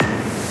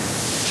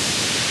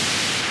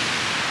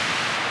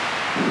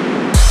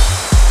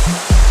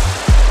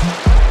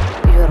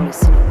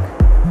listening.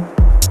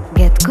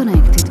 Get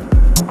connected.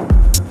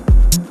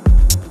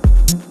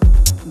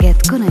 Get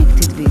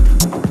connected with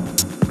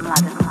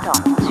Mladen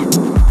Tomic.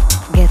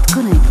 Get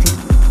connected.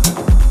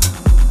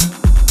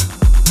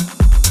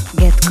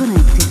 Get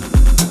connected.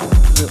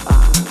 You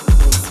are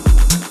listening.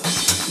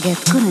 Get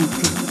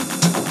connected.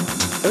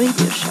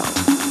 Radio show.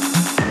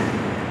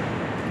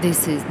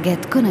 This is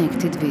Get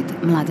Connected with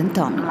Mladen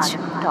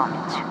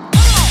Tomic.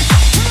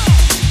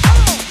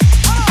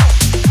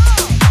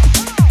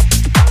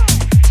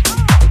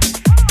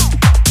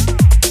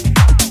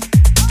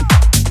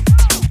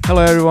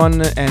 Hello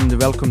everyone and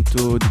welcome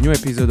to the new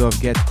episode of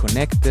Get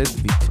Connected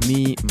with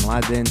me,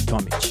 Mladen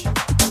Tomic.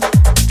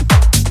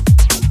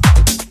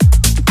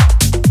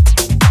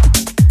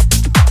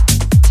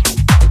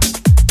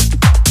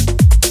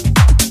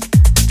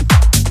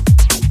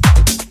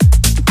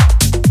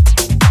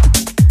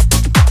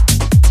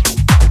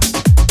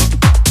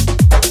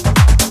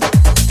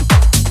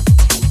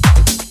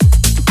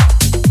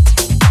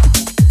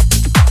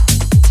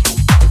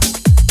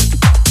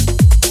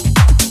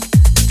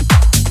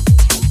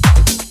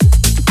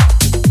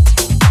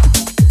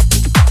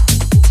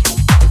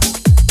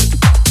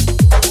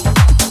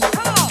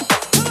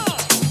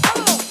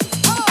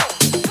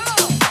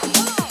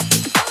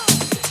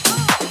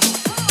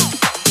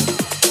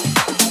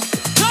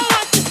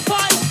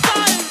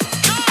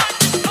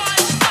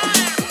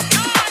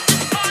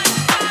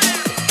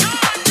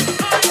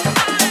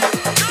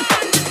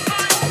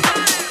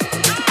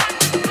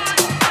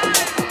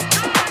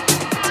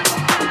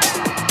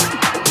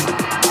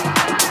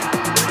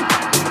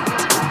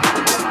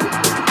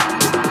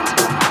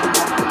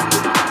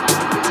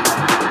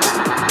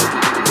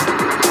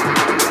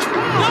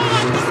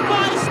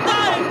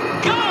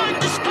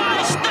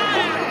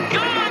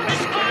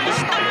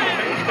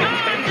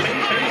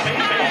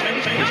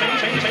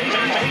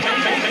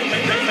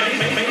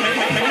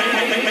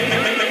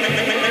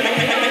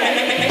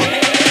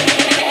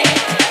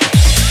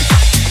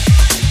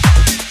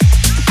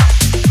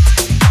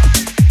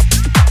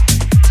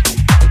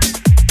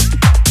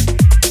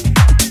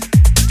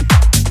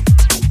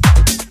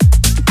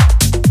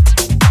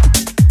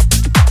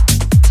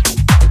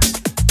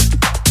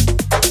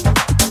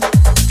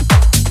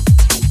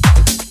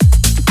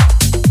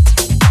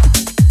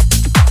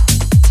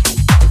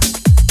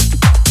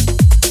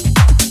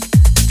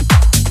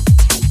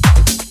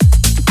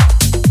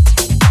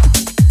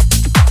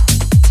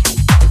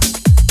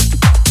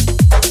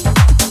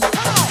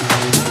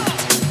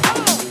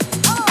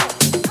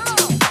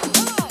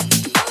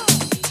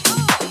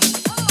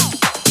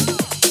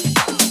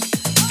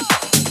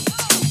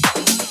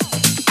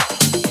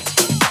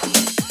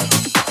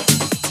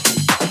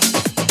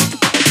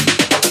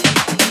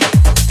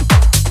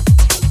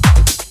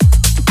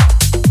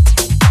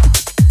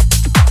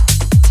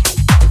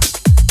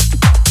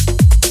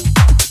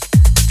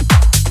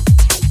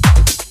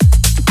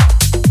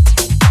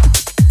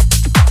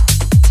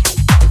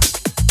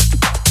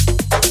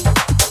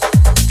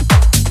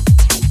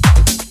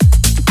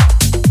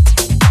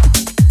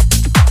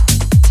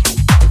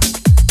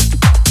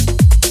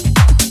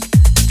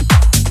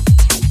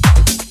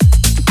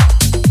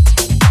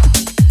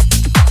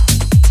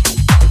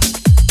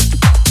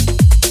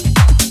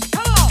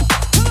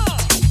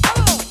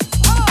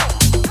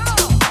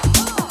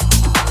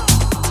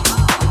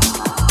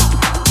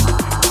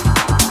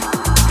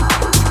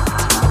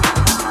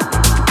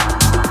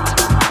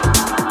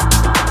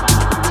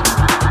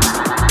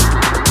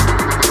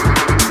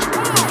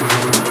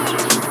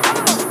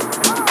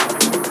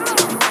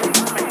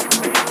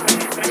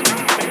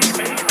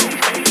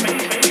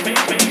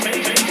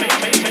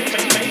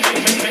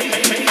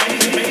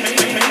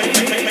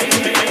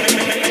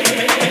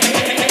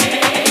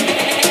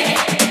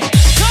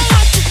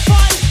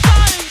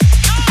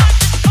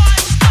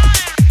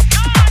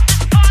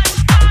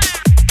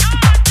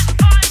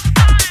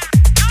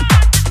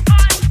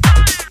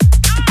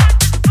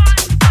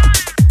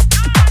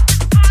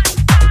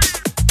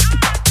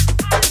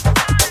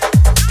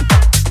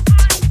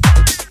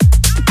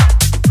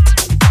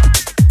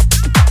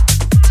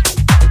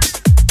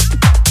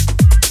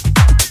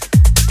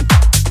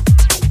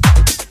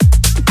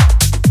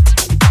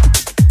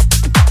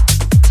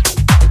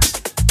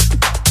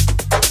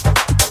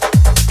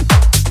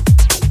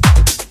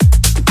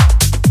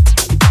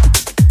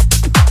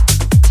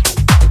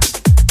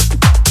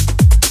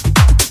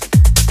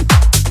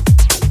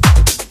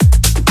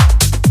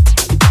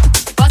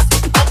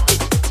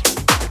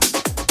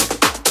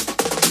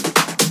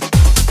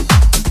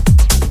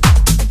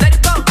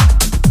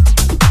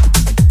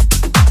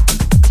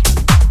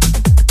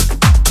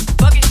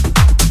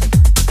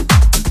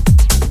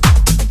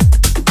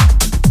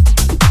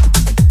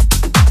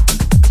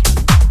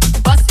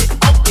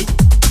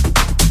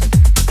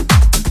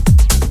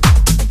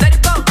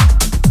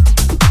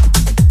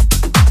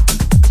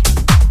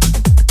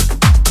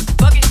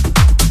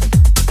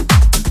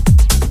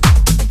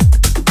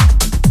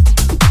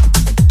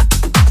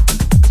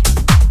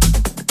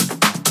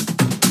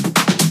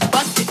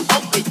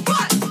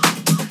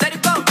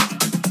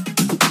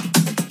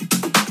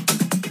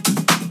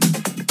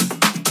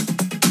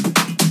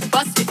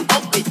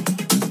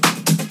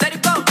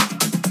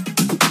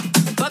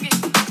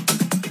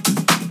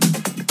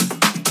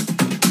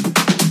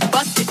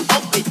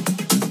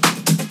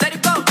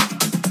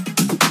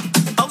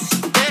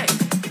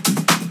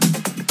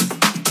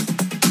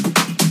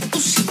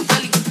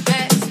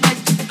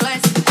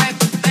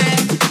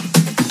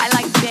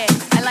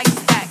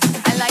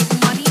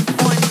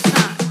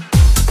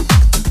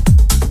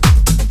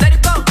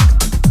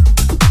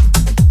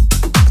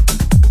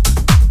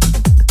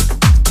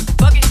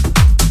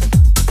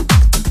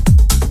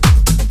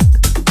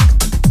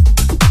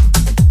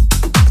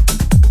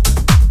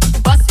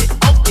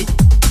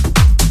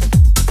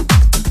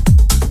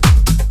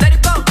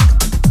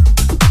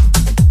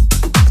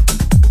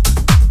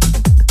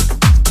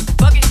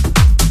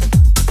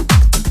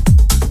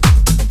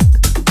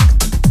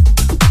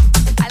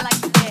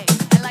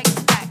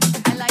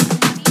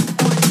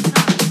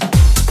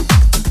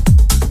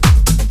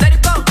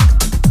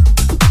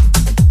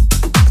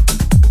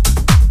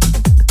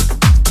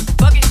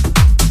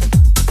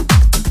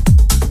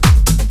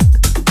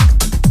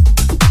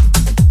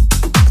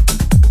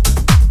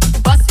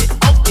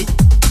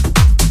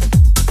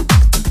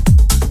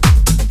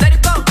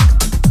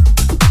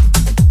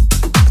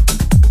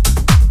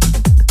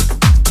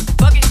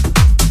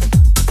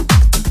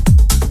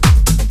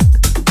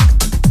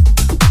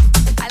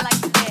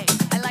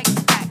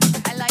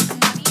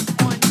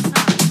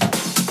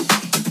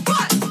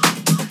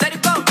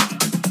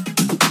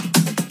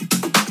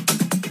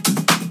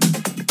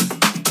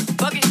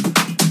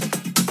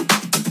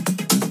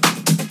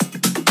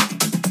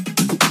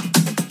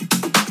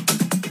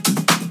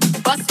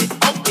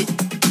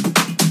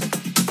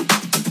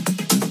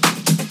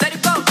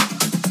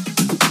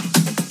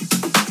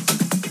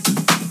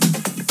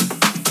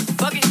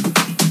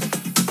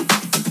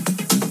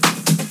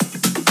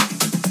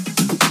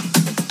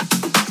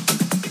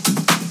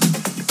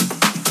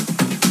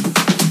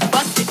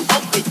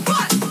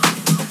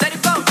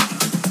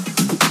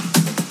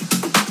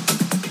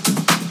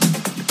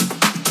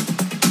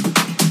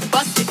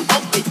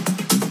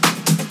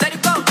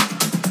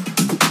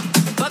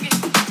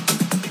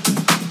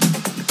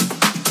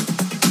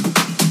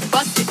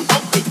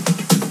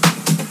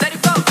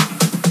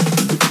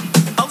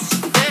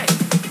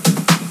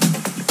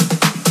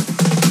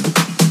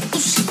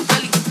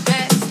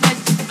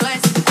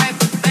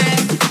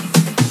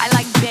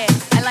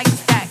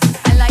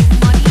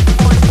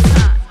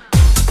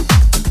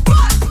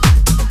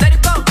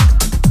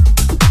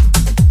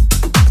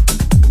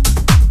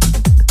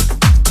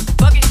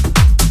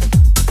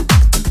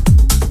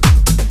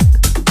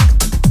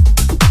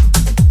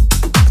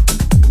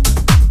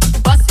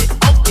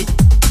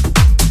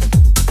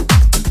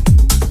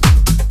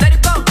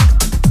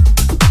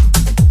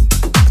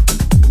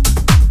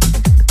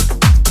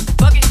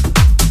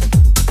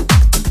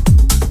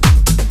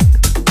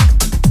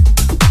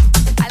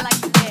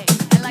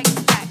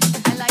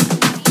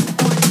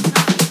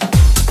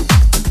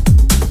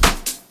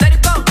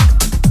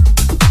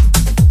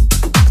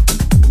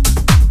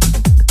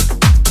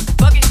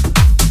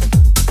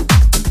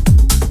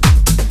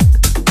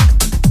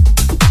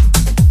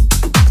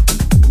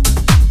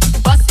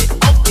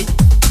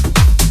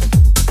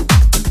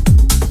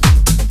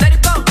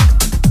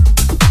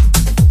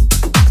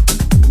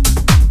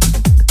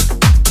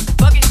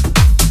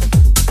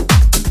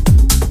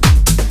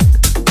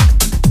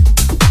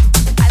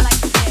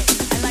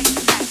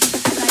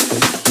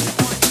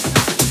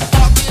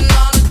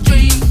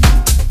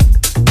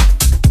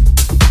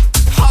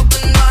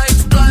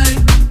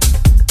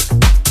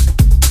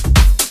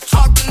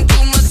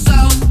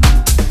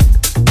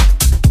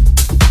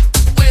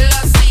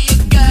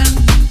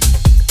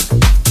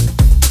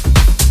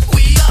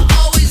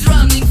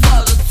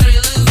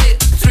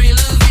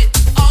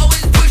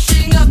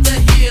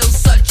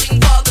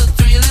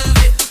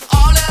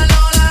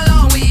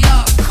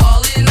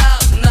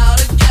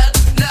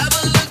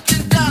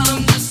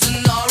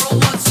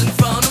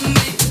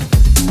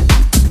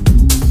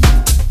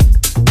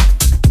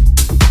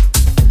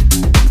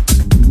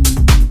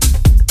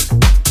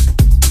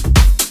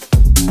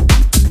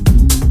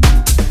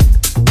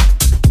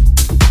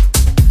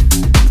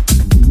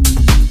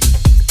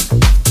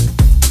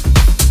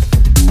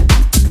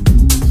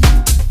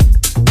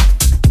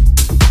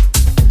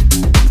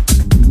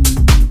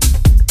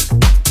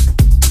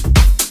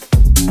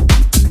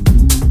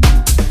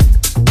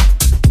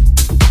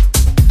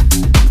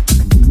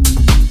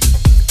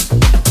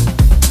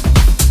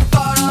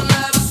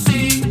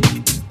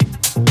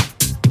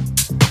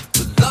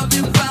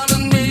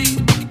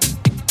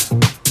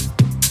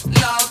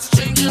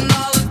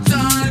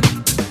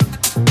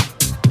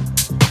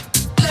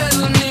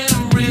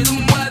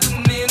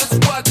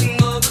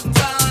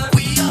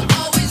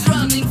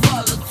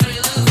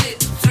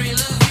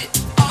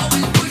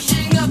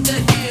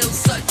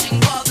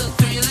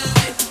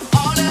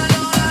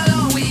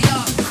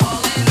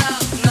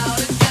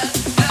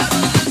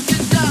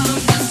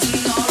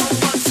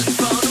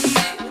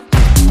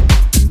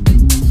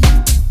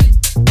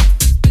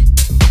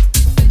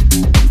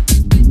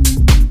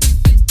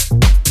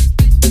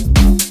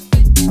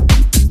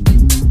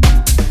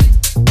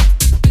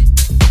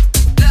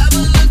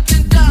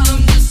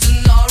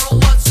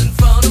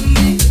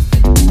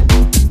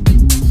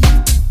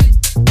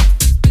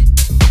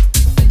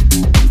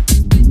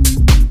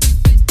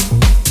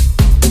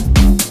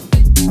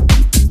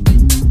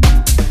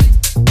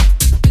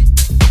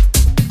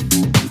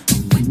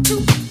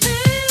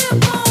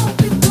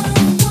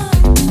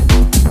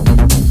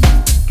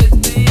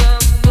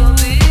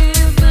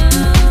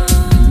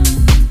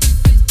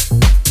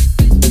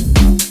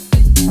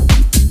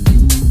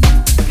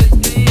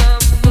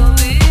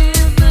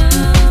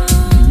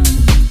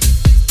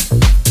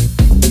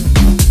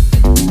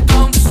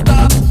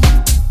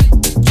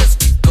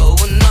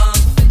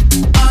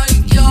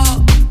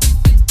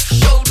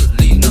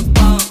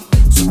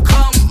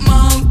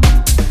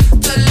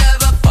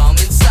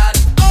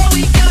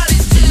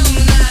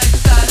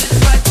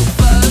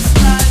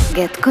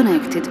 Get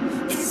Connected.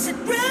 Is it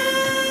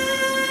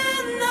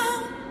real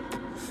now?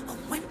 Or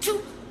when two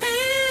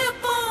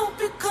people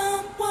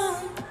become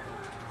one?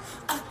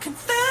 I can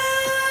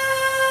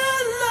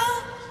feel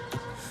love.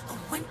 Or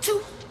when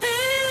two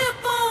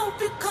people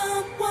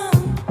become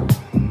one.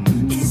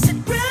 Is it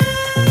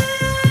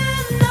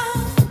real now?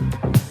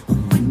 Or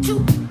when two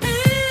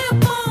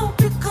people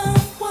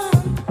become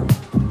one?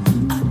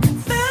 I can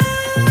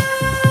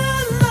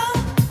feel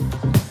love.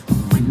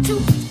 Or when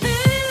two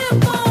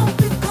people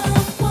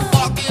become one.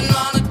 Walking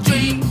on a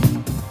dream.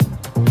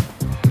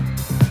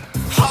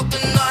 How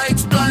can I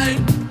explain?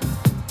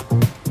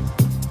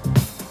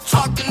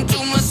 Talking to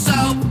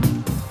myself.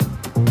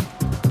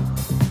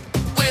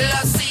 Will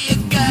I see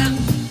again?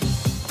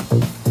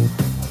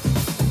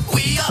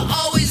 We are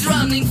always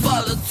running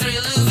for the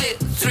thrill of it,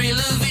 thrill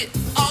of it.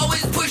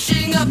 Always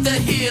pushing up the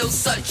hill,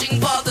 searching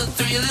for the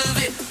thrill of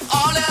it.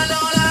 All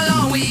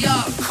along, we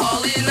are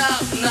calling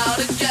out now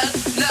to get.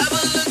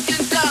 Never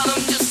looking down,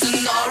 I'm just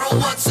an aura,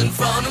 what's in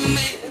front of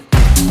me.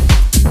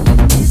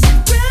 Is it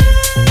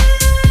real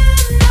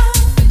now?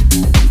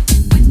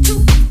 When two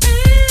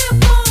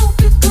people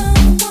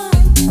become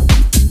one,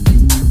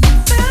 I can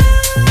feel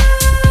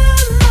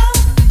love.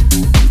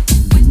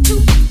 When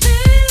two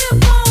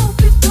people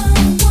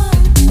become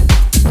one.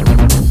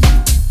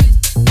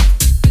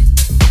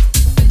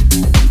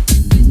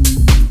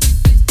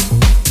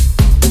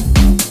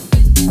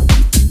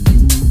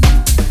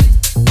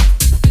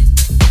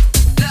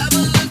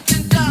 Never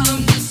looking down,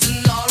 I'm just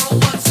an aura,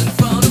 what's in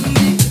front of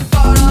me.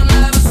 Thought I'll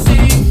never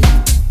see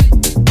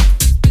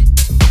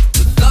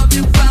the love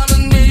you found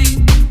in me.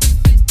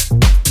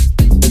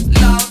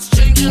 Now it's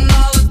changing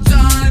all the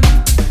time.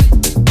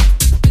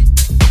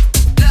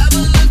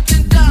 Never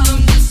looking down,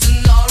 I'm just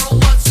an aura,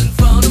 what's in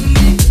front of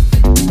me.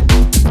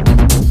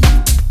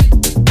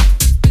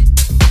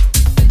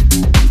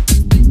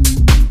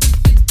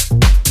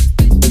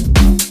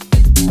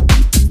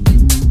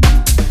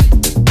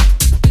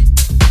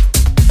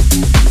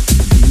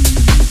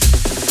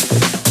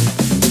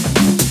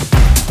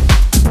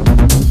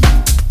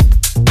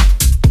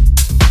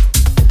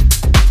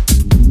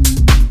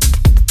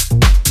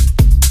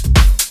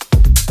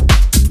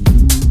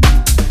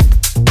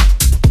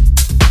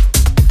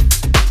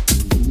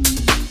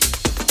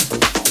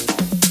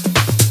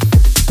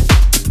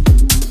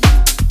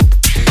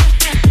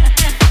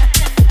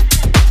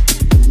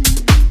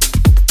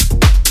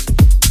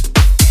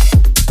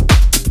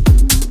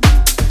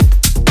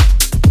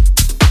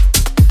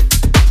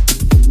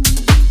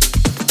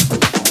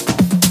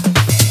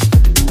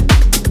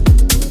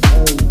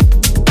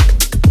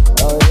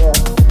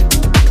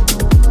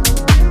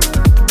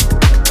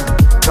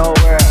 Go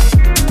where?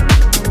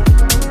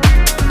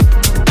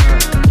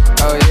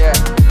 Oh yeah.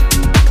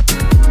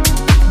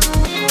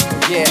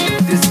 Yeah,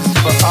 this is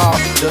for all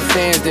the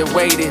fans that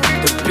waited,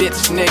 the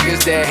bitch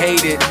niggas that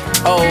hated,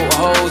 old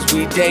hoes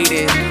we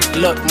dated.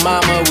 Look,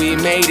 mama, we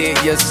made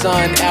it. Your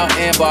son out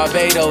in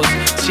Barbados,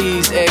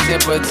 cheese, eggs,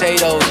 and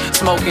potatoes.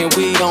 Smoking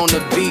weed on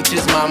the beach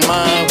is my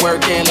mind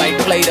working like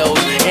Play-Dohs.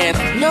 And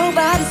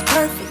Nobody's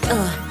perfect,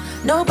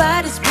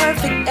 nobody's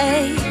perfect,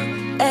 ayy,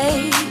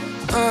 ayy,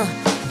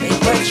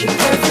 but you're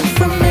perfect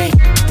for me.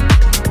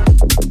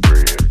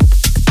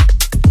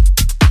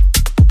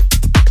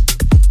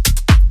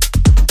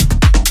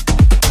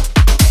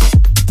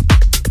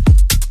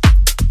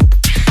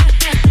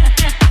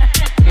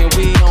 and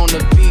weed on the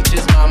beach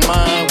is my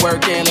mind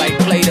working like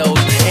Play-Dohs.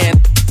 And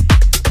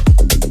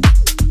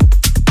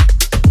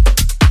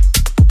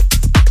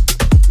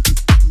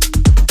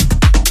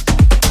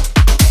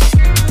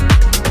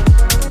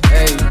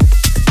hey.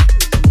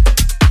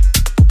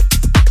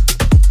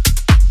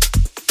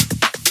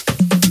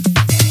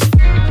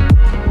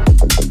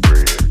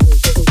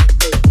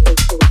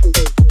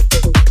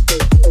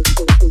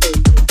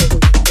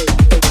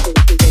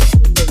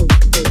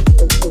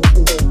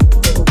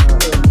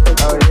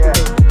 Oh yeah.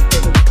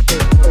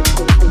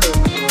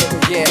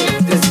 Yeah,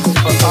 this is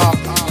for all.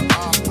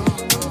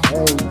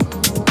 Hey.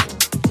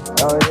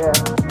 Oh yeah.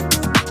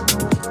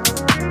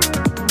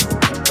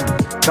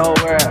 Go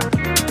where?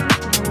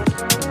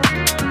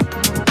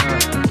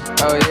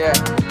 Oh yeah.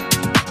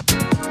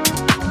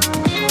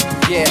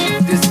 Yeah,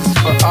 this is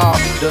for all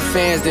the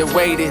fans that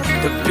waited,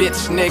 the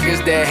bitch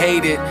niggas that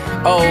hated,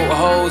 old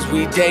hoes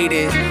we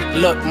dated.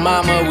 Look,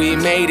 mama, we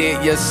made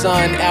it. Your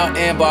son out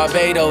in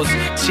Barbados,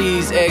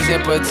 cheese, eggs,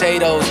 and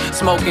potatoes.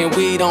 Smoking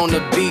weed on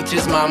the beach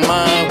is my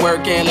mind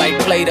working like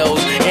Play-Dohs.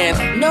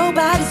 And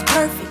Nobody's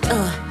perfect,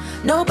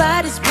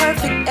 nobody's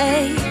perfect,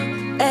 ayy,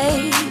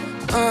 ayy,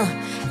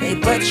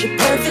 but you're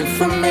perfect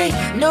for me.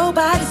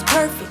 Nobody's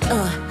perfect,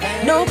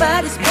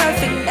 nobody's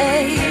perfect,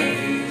 ayy,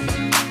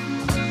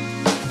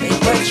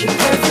 but you're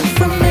perfect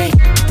for me.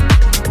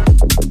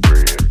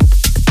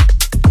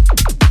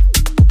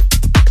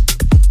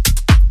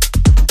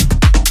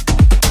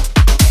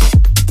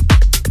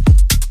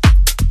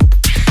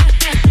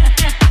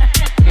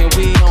 and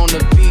weed on the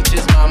beach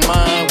is my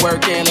mind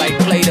working like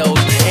Play-Dohs.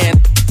 And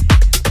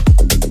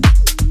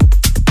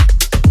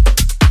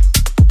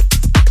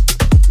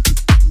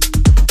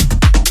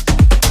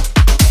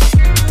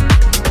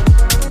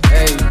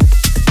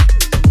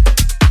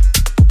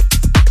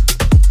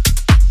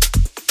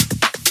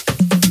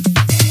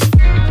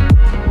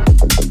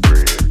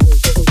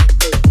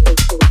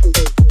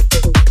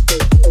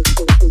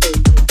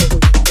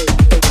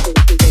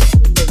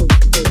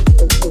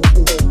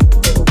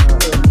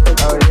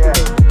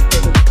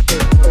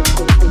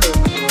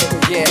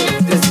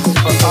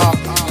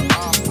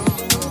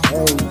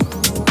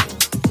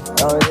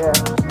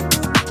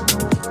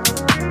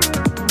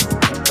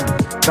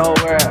Go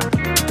world.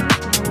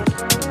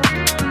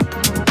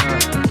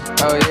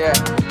 Oh yeah.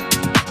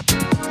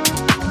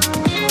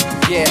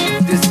 Yeah,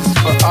 this is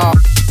for all.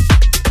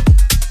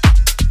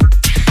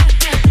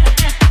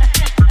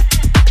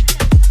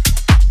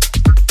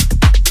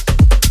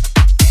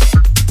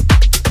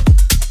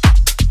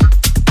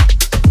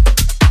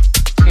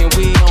 And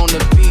we on the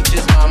beach,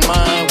 just my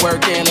mind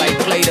working like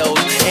Play-Doh.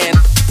 And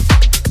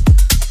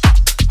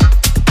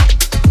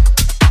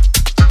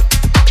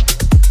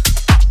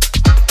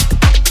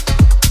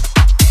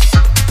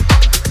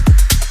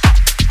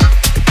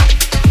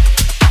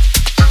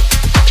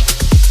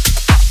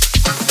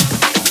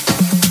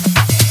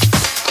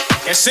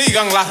que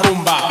sigan la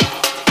rumba,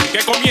 que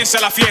comience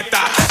la fiesta,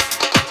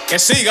 que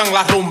sigan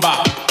la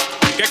rumba,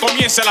 que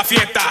comience la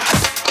fiesta,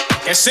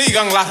 que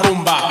sigan la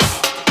rumba,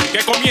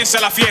 que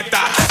comience la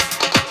fiesta,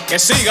 que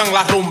sigan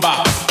la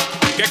rumba,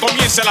 que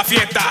comience la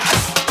fiesta.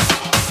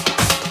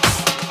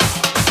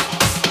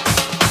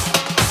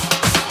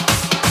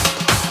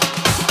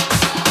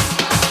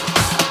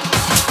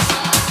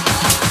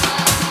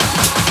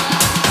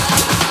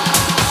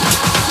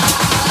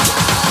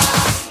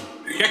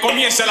 Que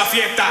comience la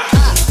fiesta.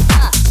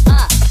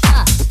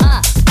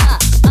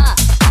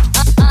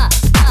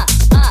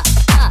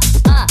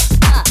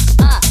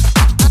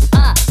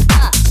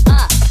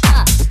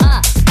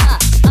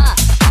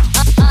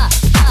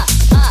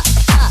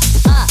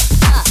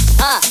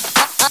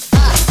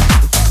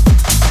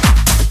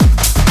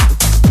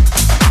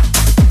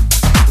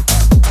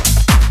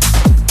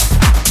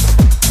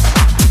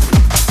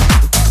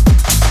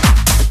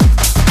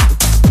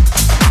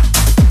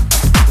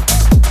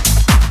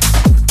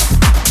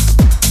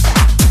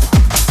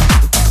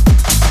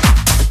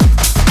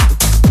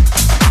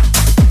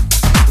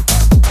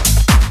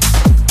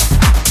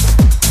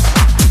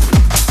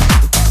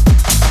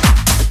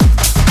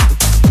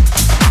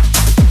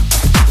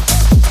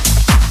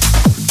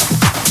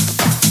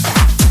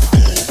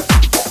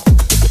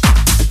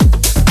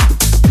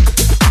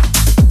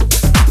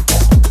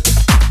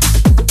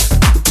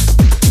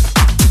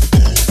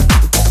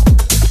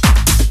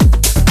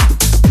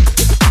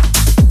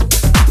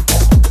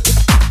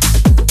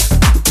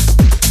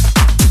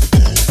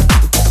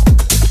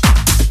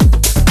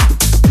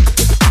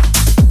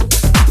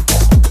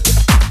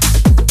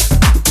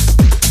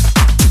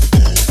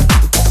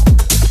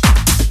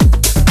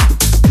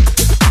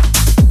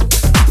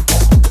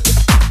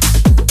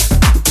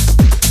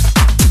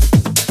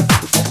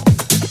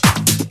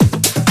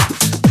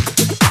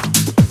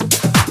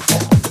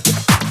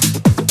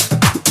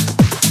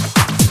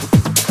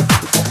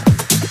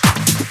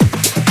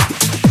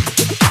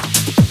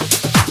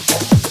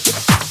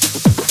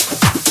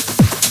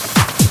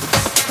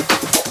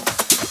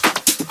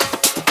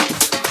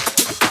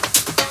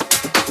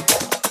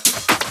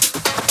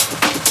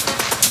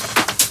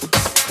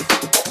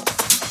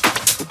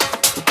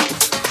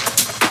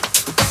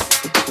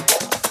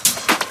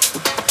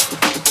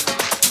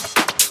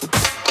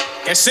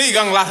 Que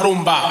sigan la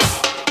rumba,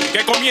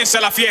 que comience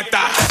la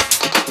fiesta.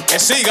 Que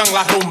sigan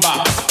la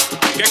rumba,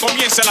 que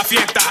comience la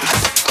fiesta.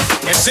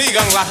 Que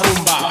sigan la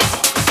rumba,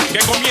 que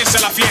comience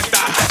la fiesta.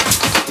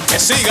 Que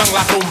sigan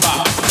la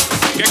rumba,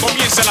 que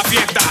comience la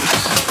fiesta.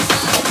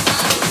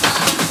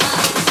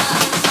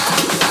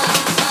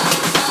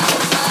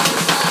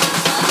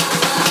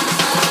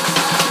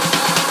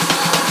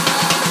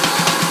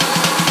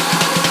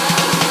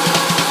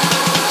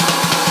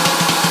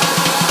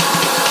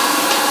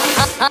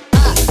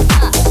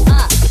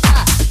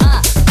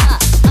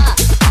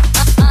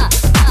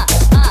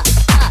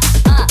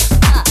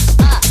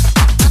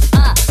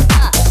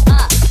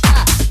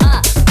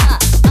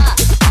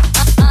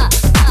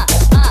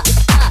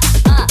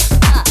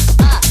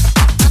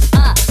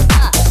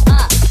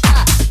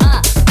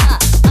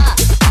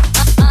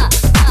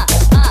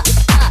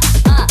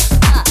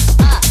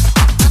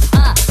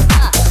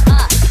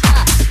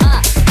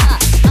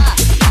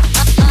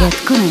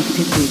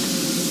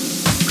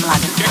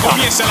 Que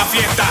comience la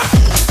fiesta.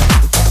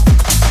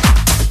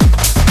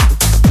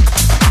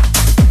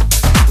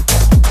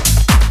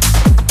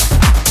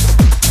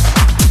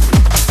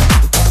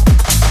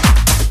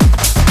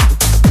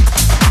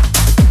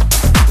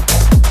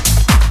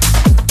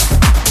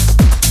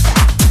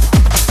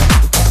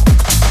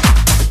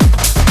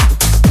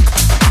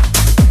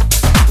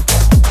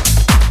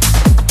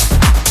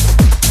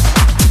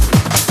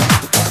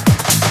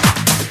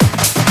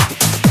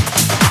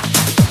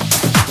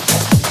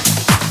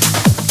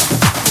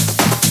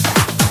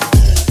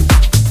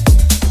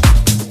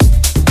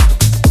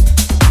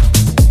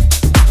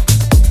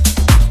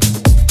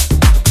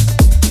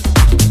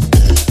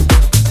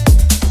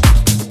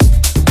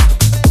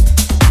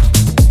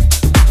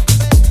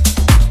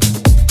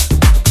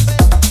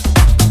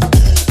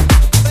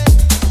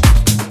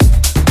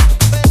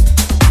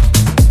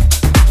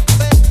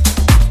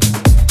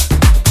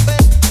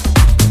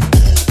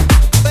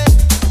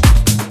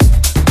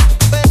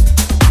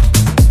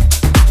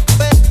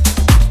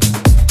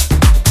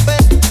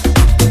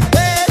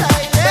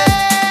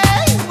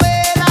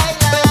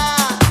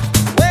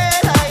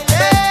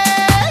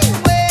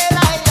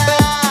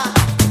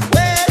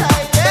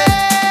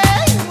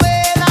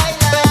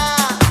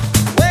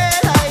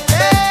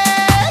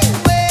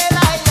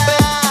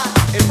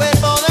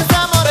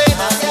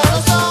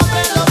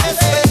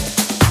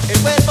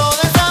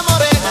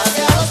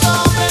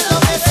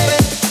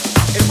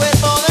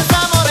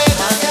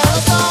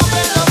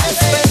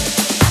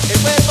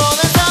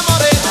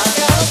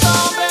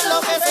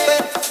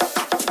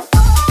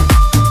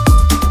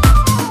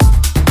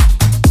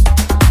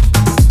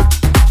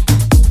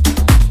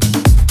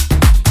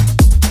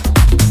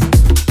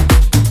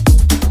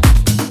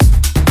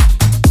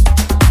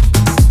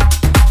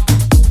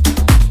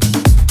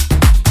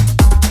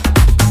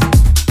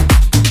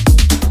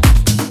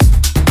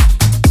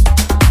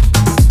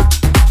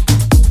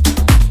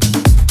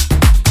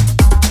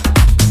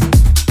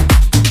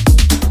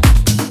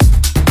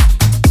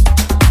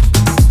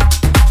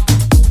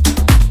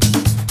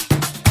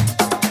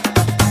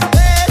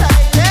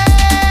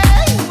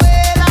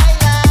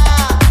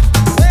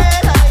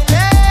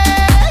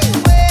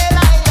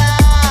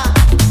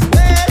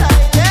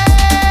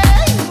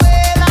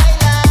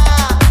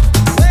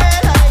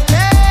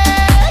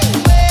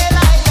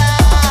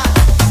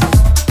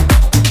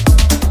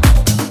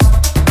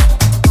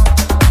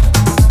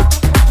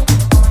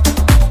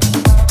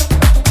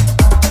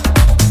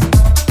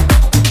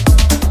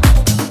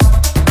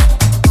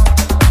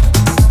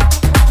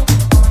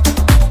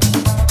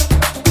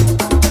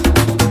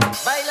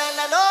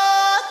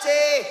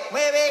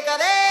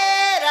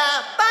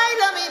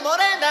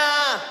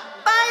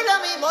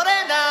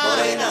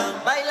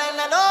 morena. Baila en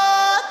la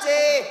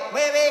noche,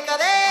 mueve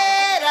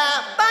cadera,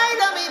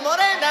 baila mi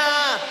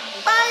morena,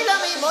 baila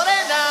mi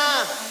morena.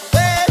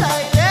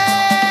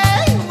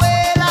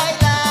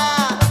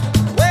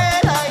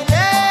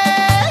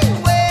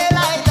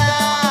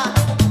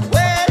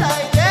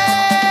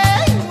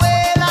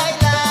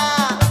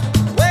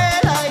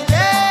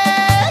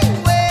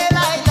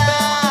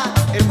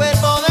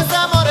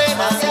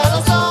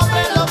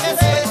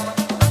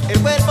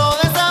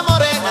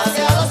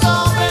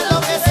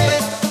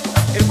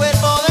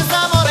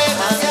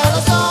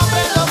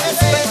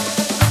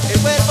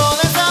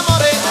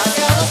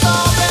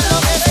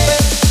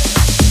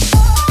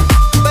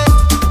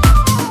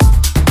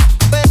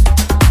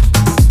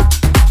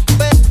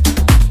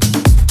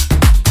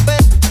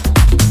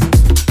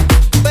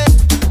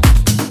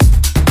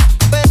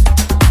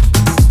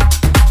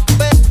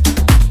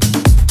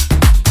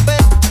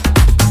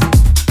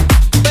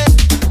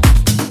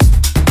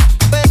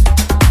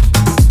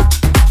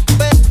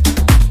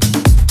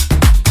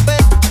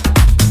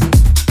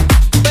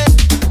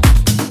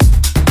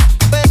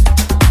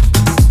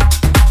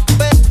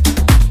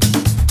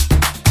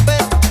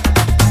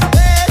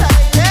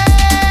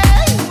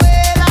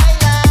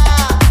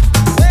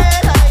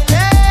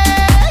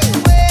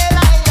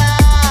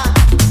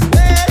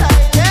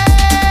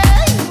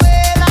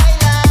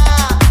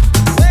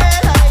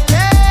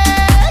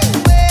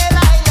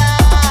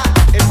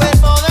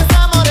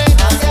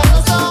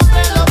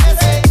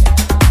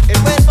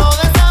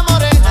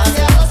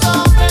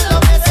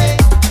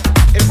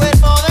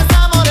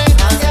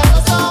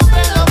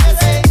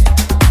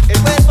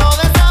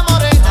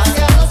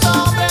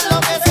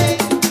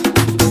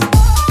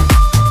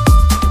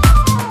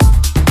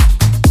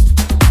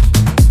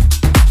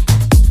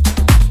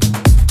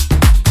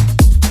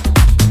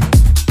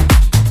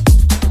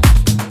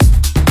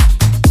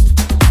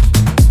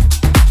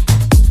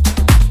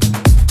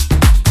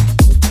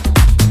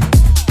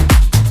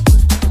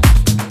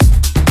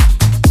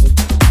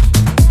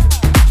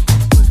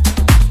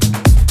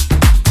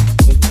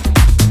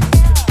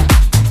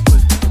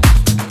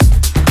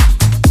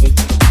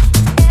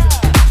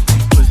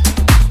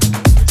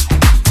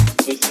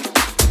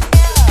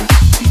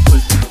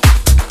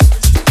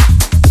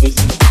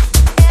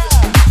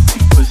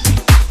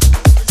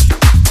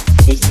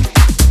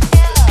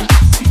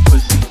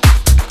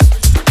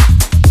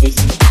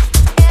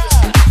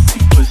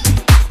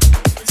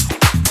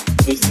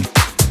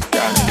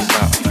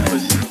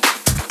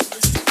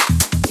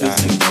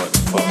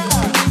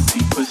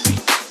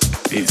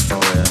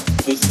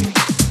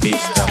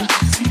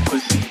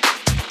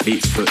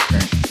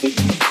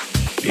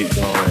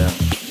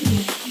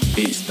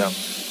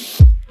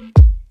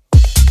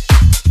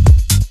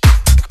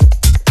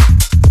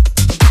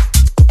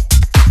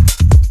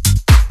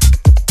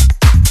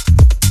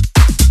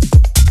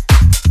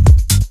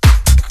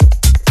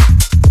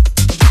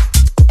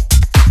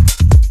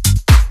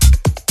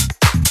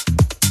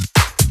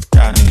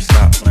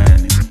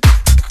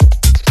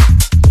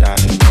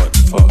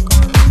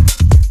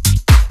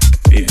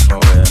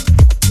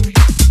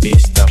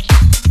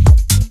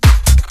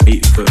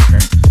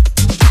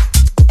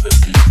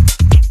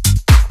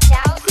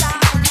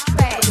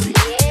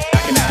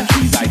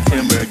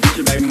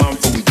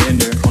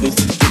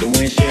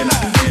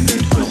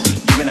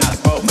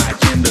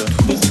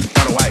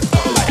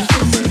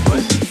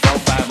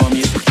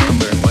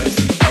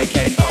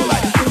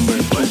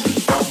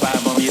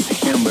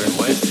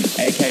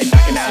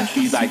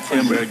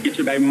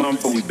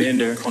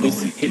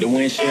 Hit the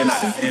windshield,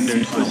 not the fender.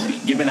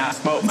 Giving out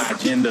smoke, my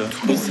agenda.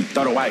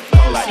 Throw the white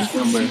flow like the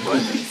timber.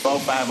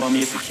 4-5 on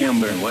me, it's a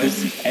Kimber.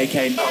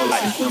 AK low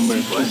like the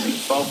timber.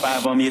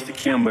 4-5 on me, it's a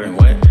Kimber.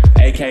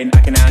 AK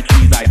knocking down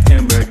trees like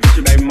timber. Get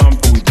your baby mom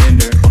before we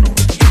bend her.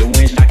 Hit the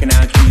wind, knocking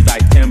down trees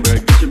like timber.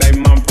 Get your baby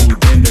mom before we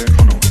bend her.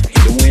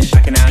 Hit the wind,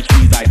 knocking down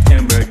trees like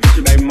timber. Get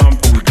your baby mom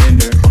before we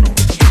bend her.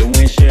 Hit the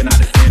windshield, not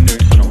the fender.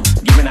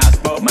 Giving out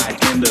smoke, my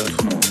agenda.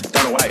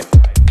 Throw the white.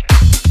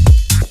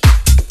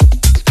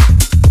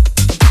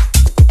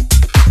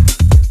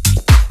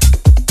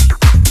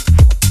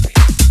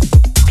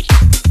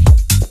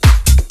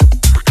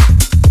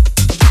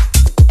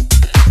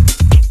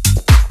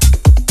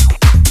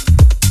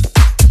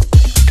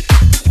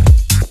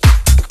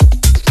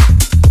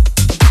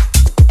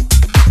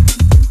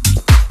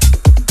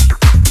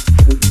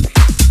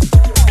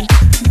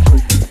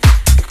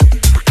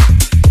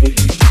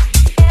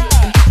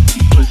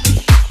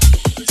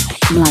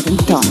 Mladen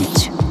Tomic.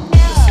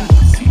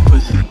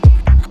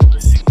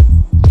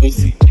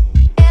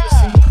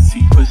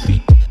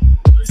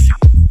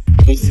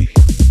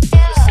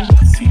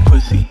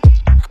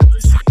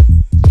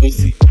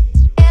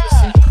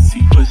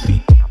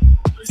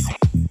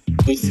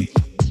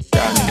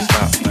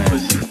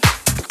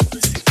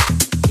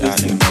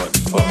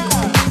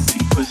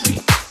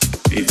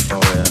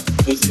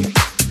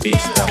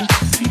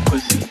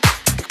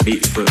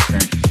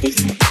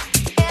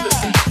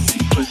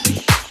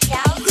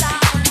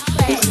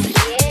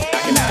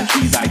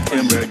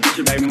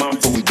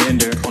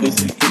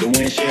 Hit the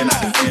windshield,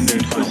 not the fender.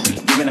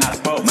 Giving out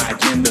smoke, my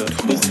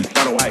agenda.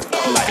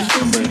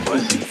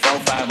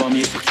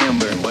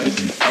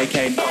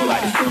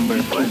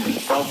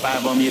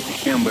 it's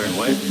a Kimber.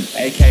 What?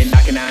 AK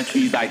knocking down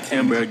trees like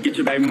timber. Get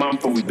your baby mom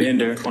before we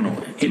bend her.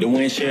 Hit the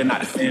windshield,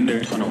 not the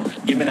fender.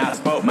 Giving out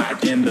smoke, my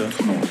agenda.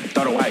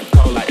 Throw the white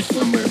coat like a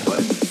swimmer. What?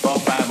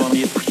 4-5 on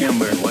me, it's a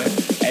Kimber. What?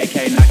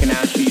 AK knocking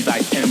down trees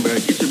like timber.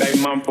 Get your baby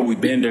mom before we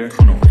bend her.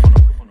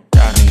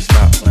 Y'all niggas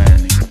stop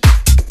playing.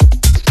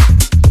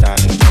 Y'all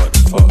niggas know what the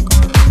fuck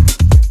going on.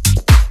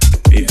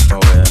 Big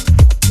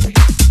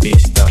 4L. Big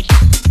stuff.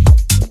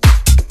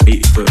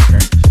 Big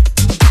footprint.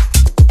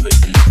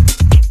 Pussy.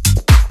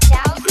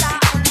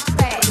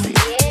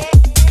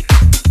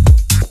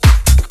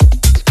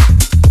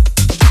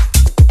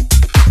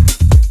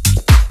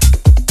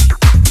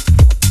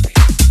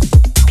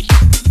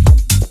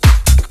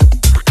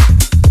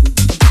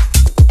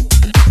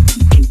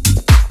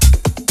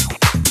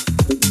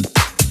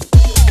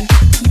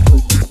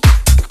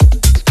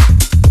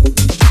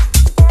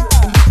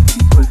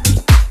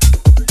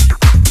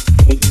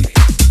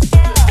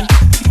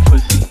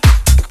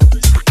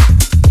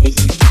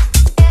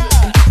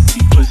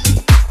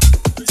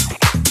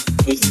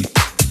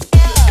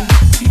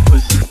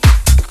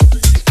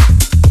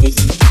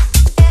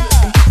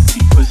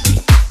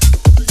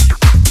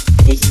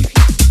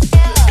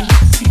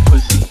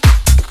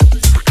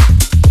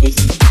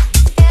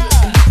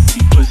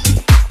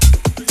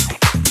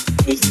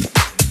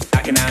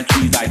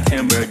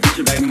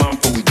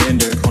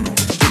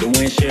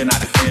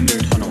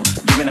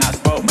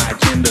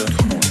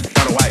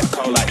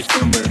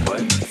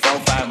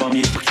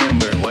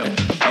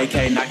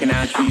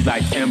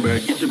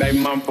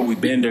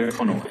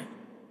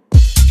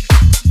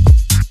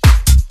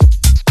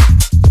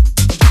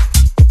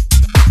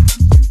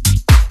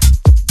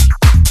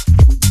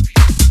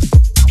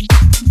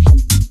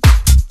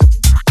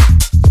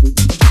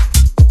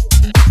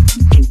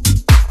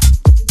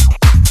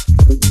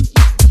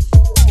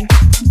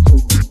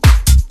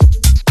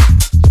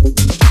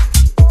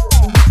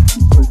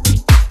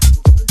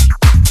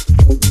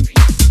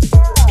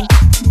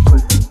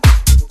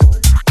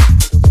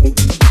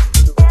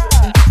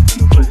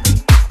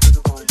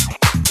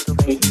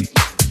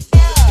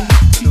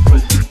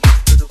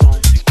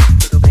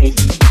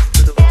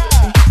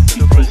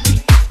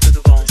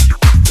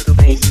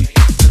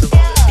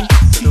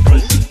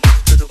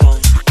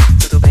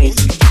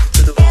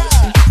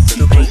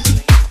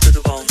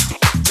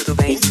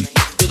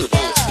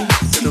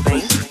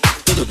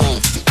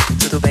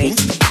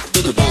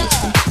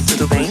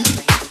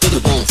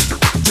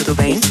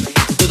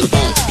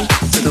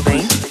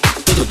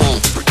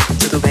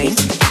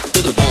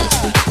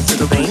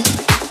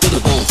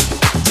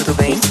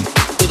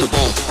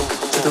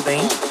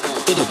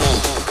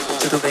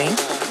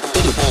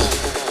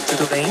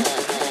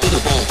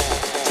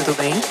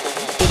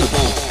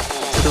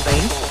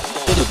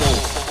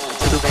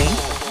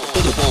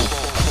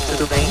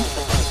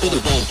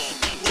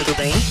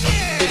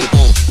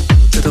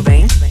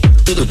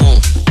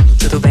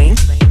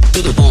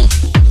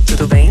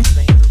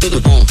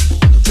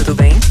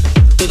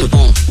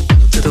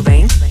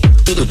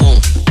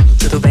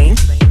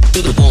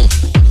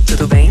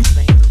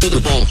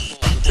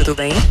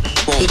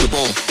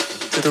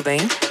 Tudo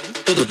bem?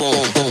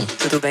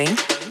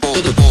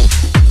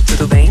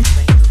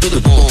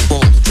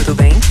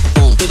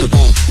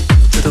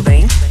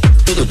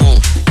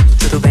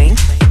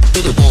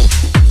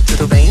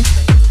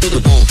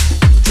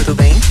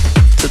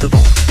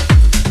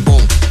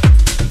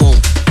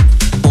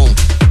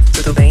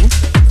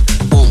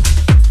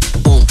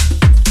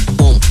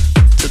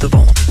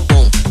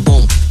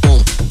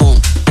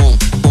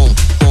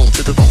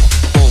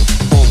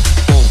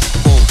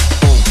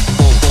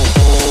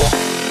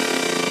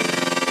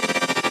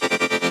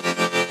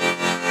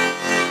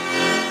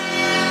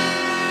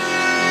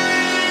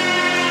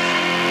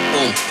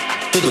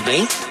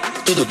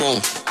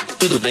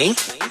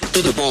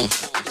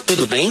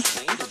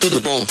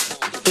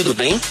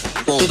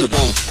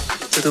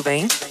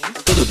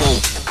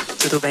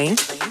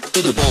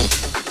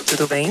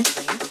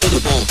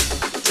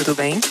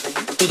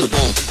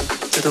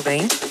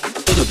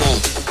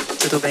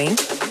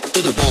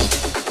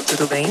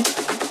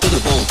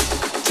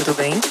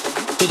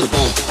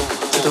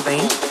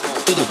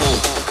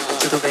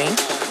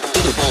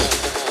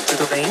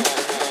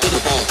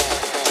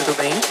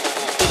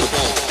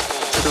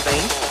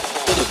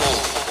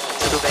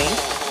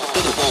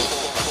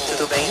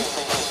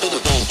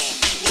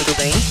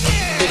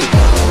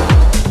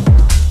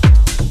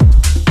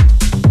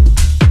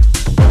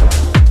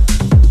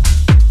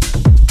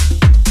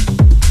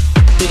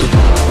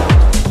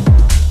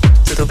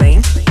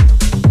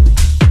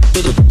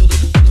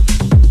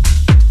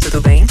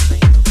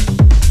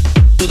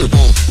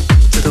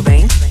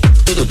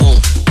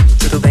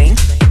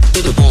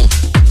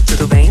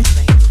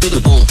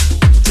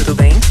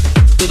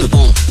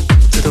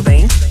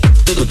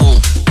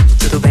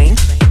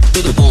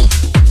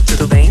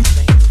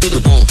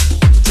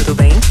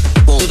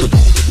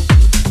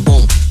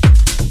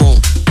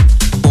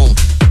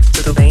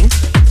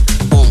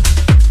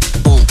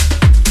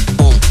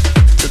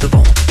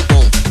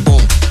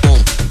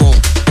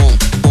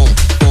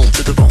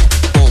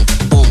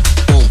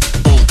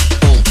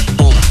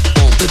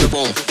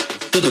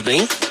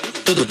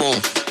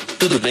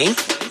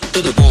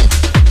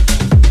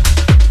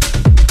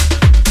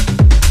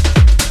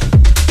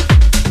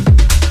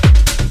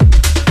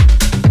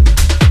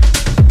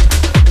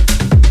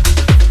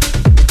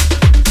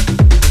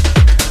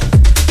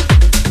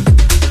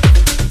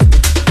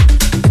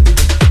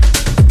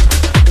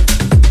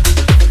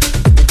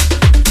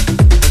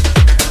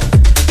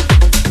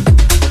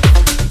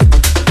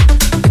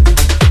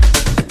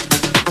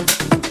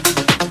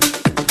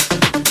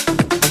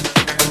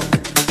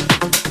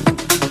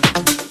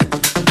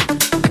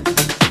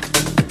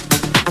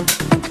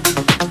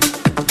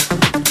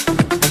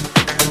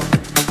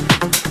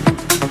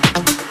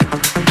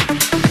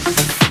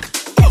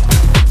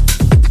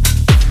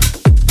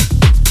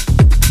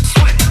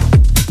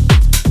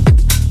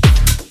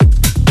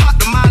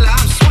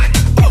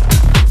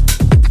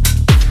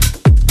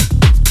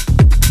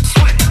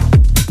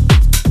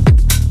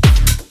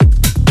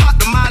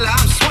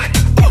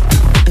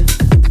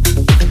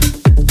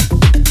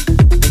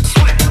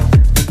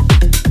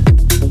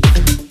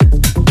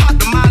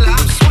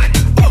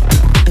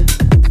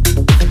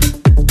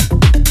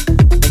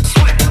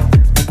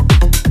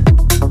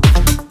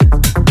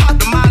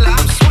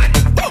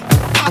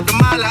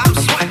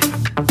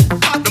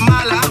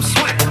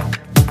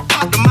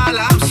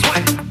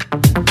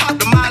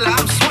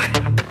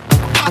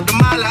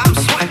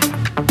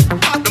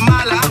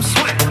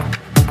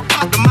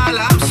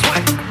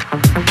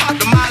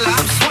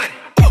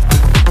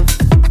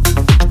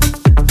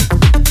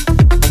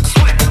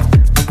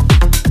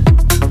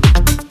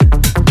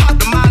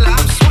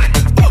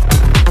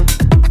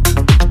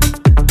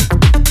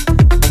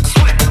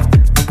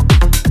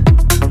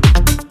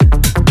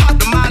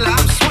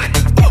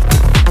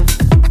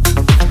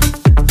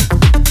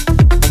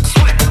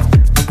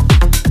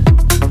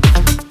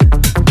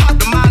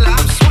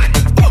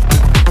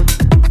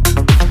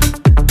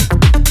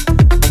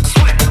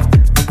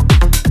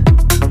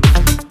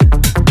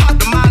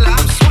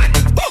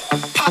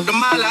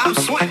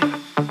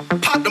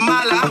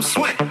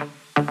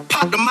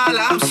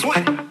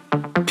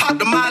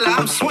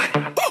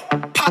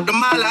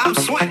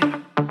 sweating.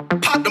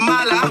 Pop the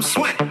Mala, I'm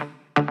sweating.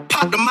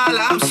 Pop the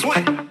Mala, I'm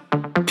sweating.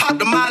 Pop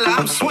the Mala,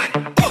 I'm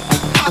sweating.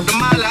 Pop the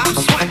Mala, I'm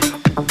sweating.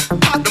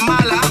 Pop the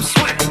Mala, I'm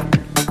sweating.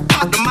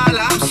 Pop the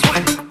Mala, I'm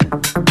sweating.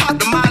 Pop the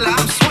Mala,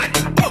 I'm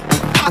sweating.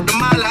 Pop the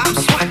Mala, I'm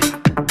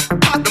sweating.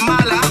 Pop the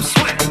Mala, I'm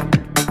sweating.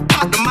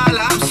 Pop the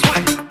Mala, I'm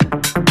sweating.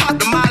 Pop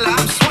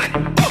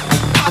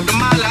the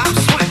Mala, I'm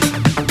sweating.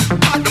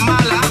 Pop the Mala, I'm sweating. Pop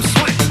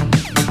the Mala, I'm sweating. Pop the Mala, I'm sweating. Pop the Mala,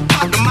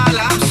 I'm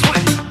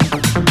sweating.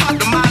 Pop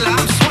the Mala,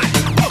 I'm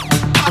sweating.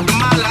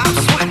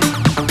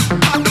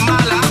 Pop the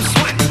Mala, I'm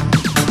sweating.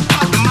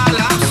 Pop the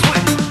Mala, I'm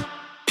sweating.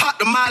 Pop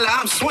the Mala,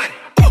 I'm sweating.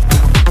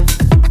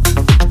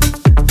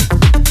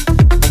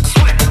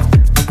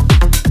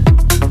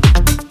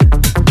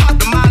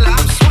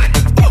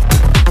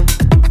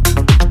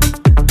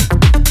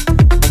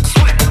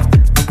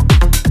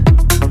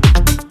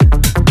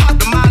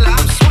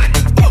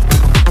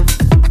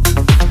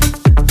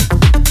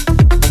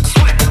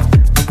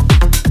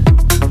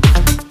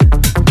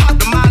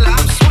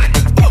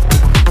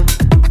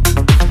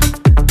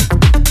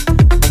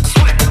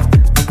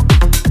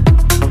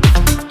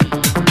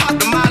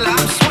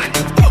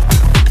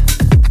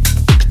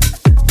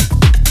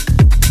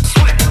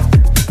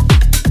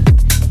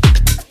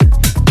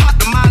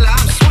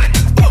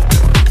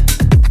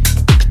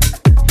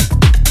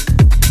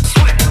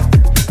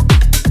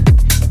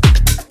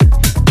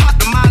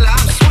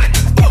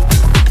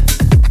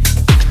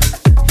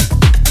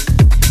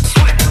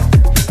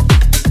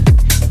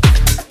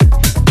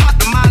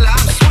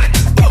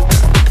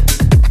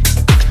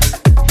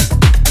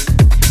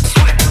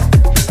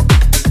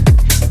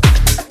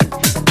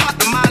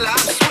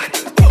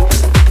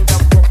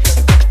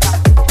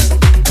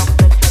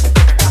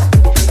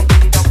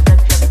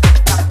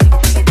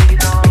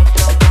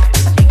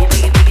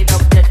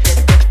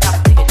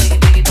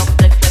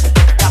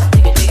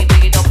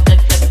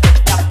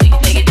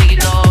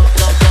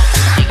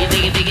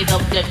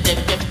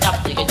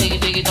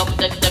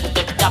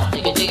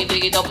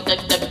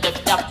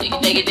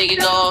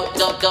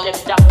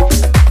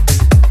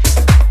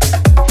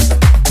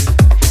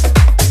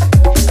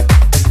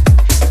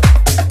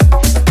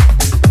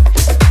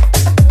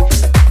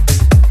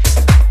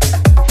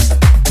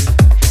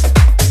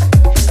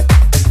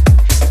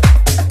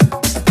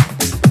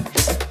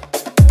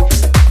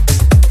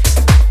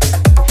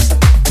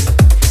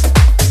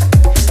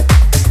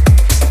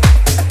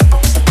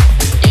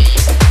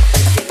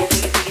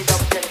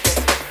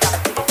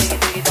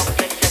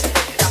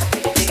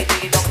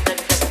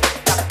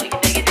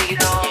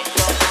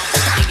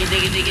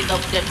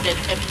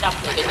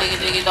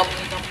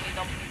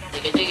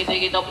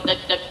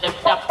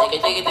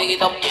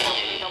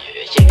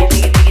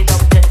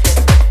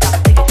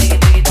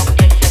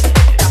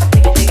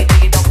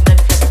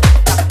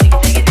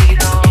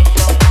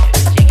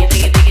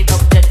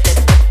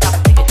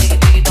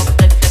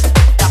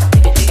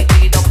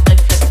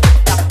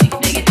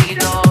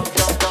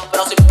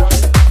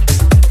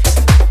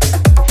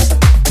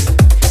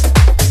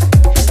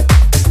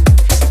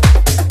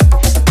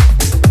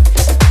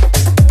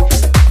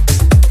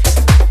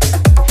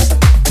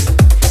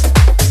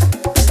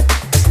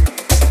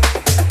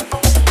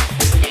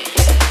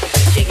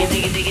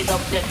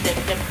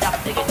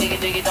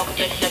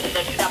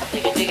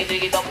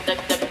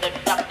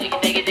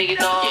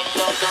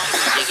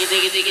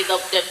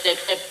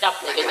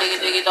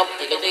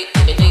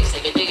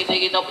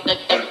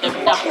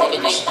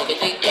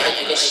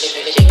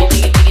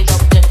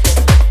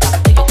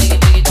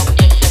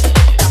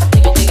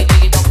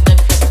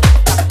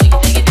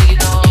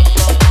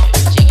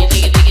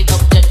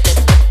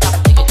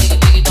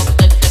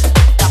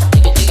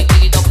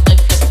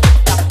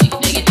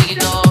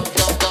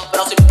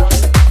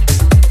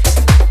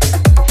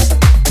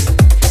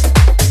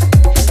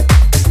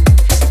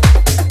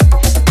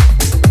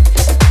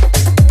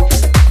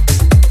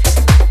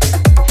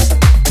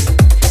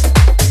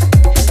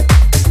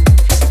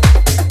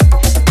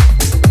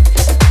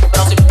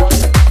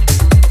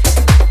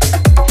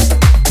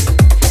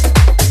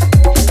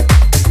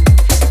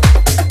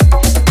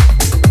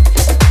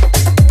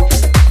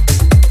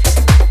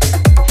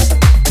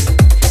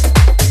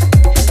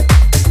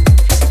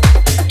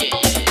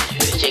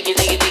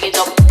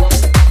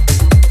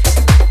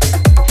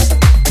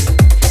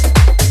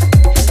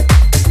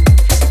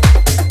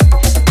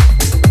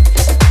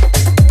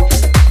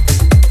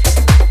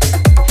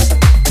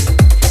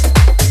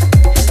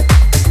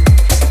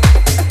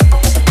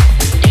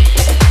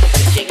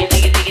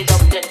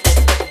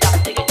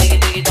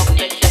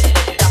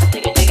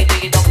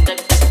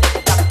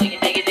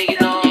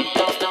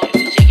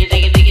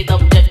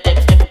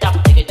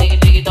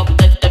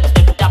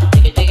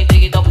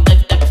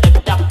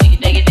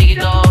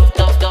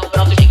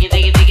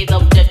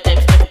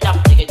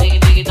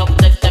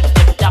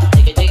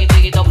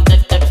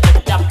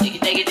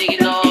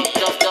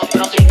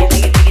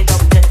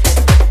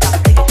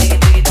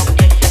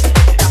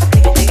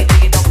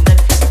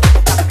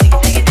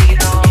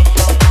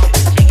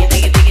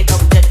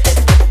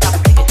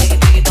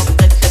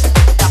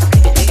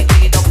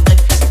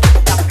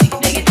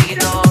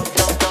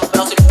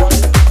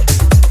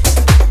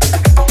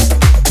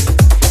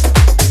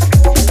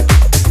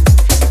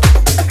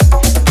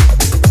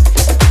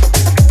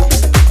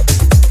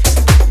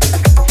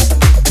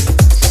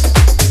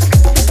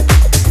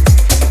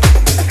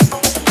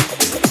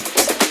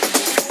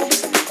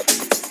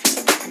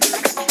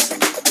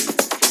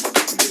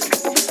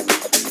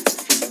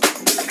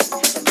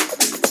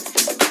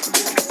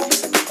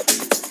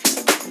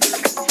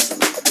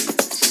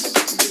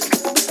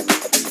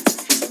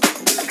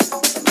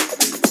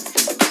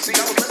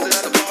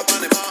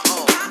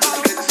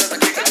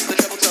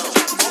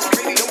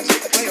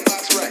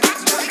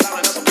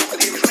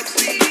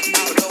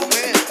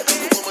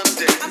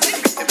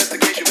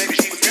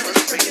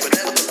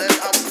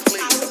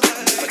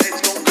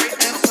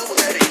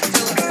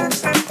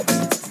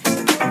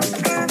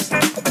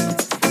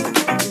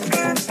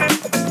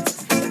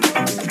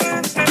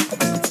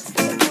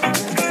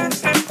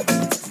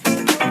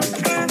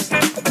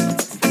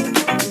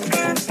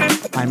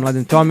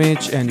 Mladen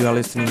Tomic, and you are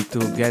listening to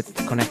Get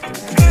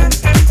Connected.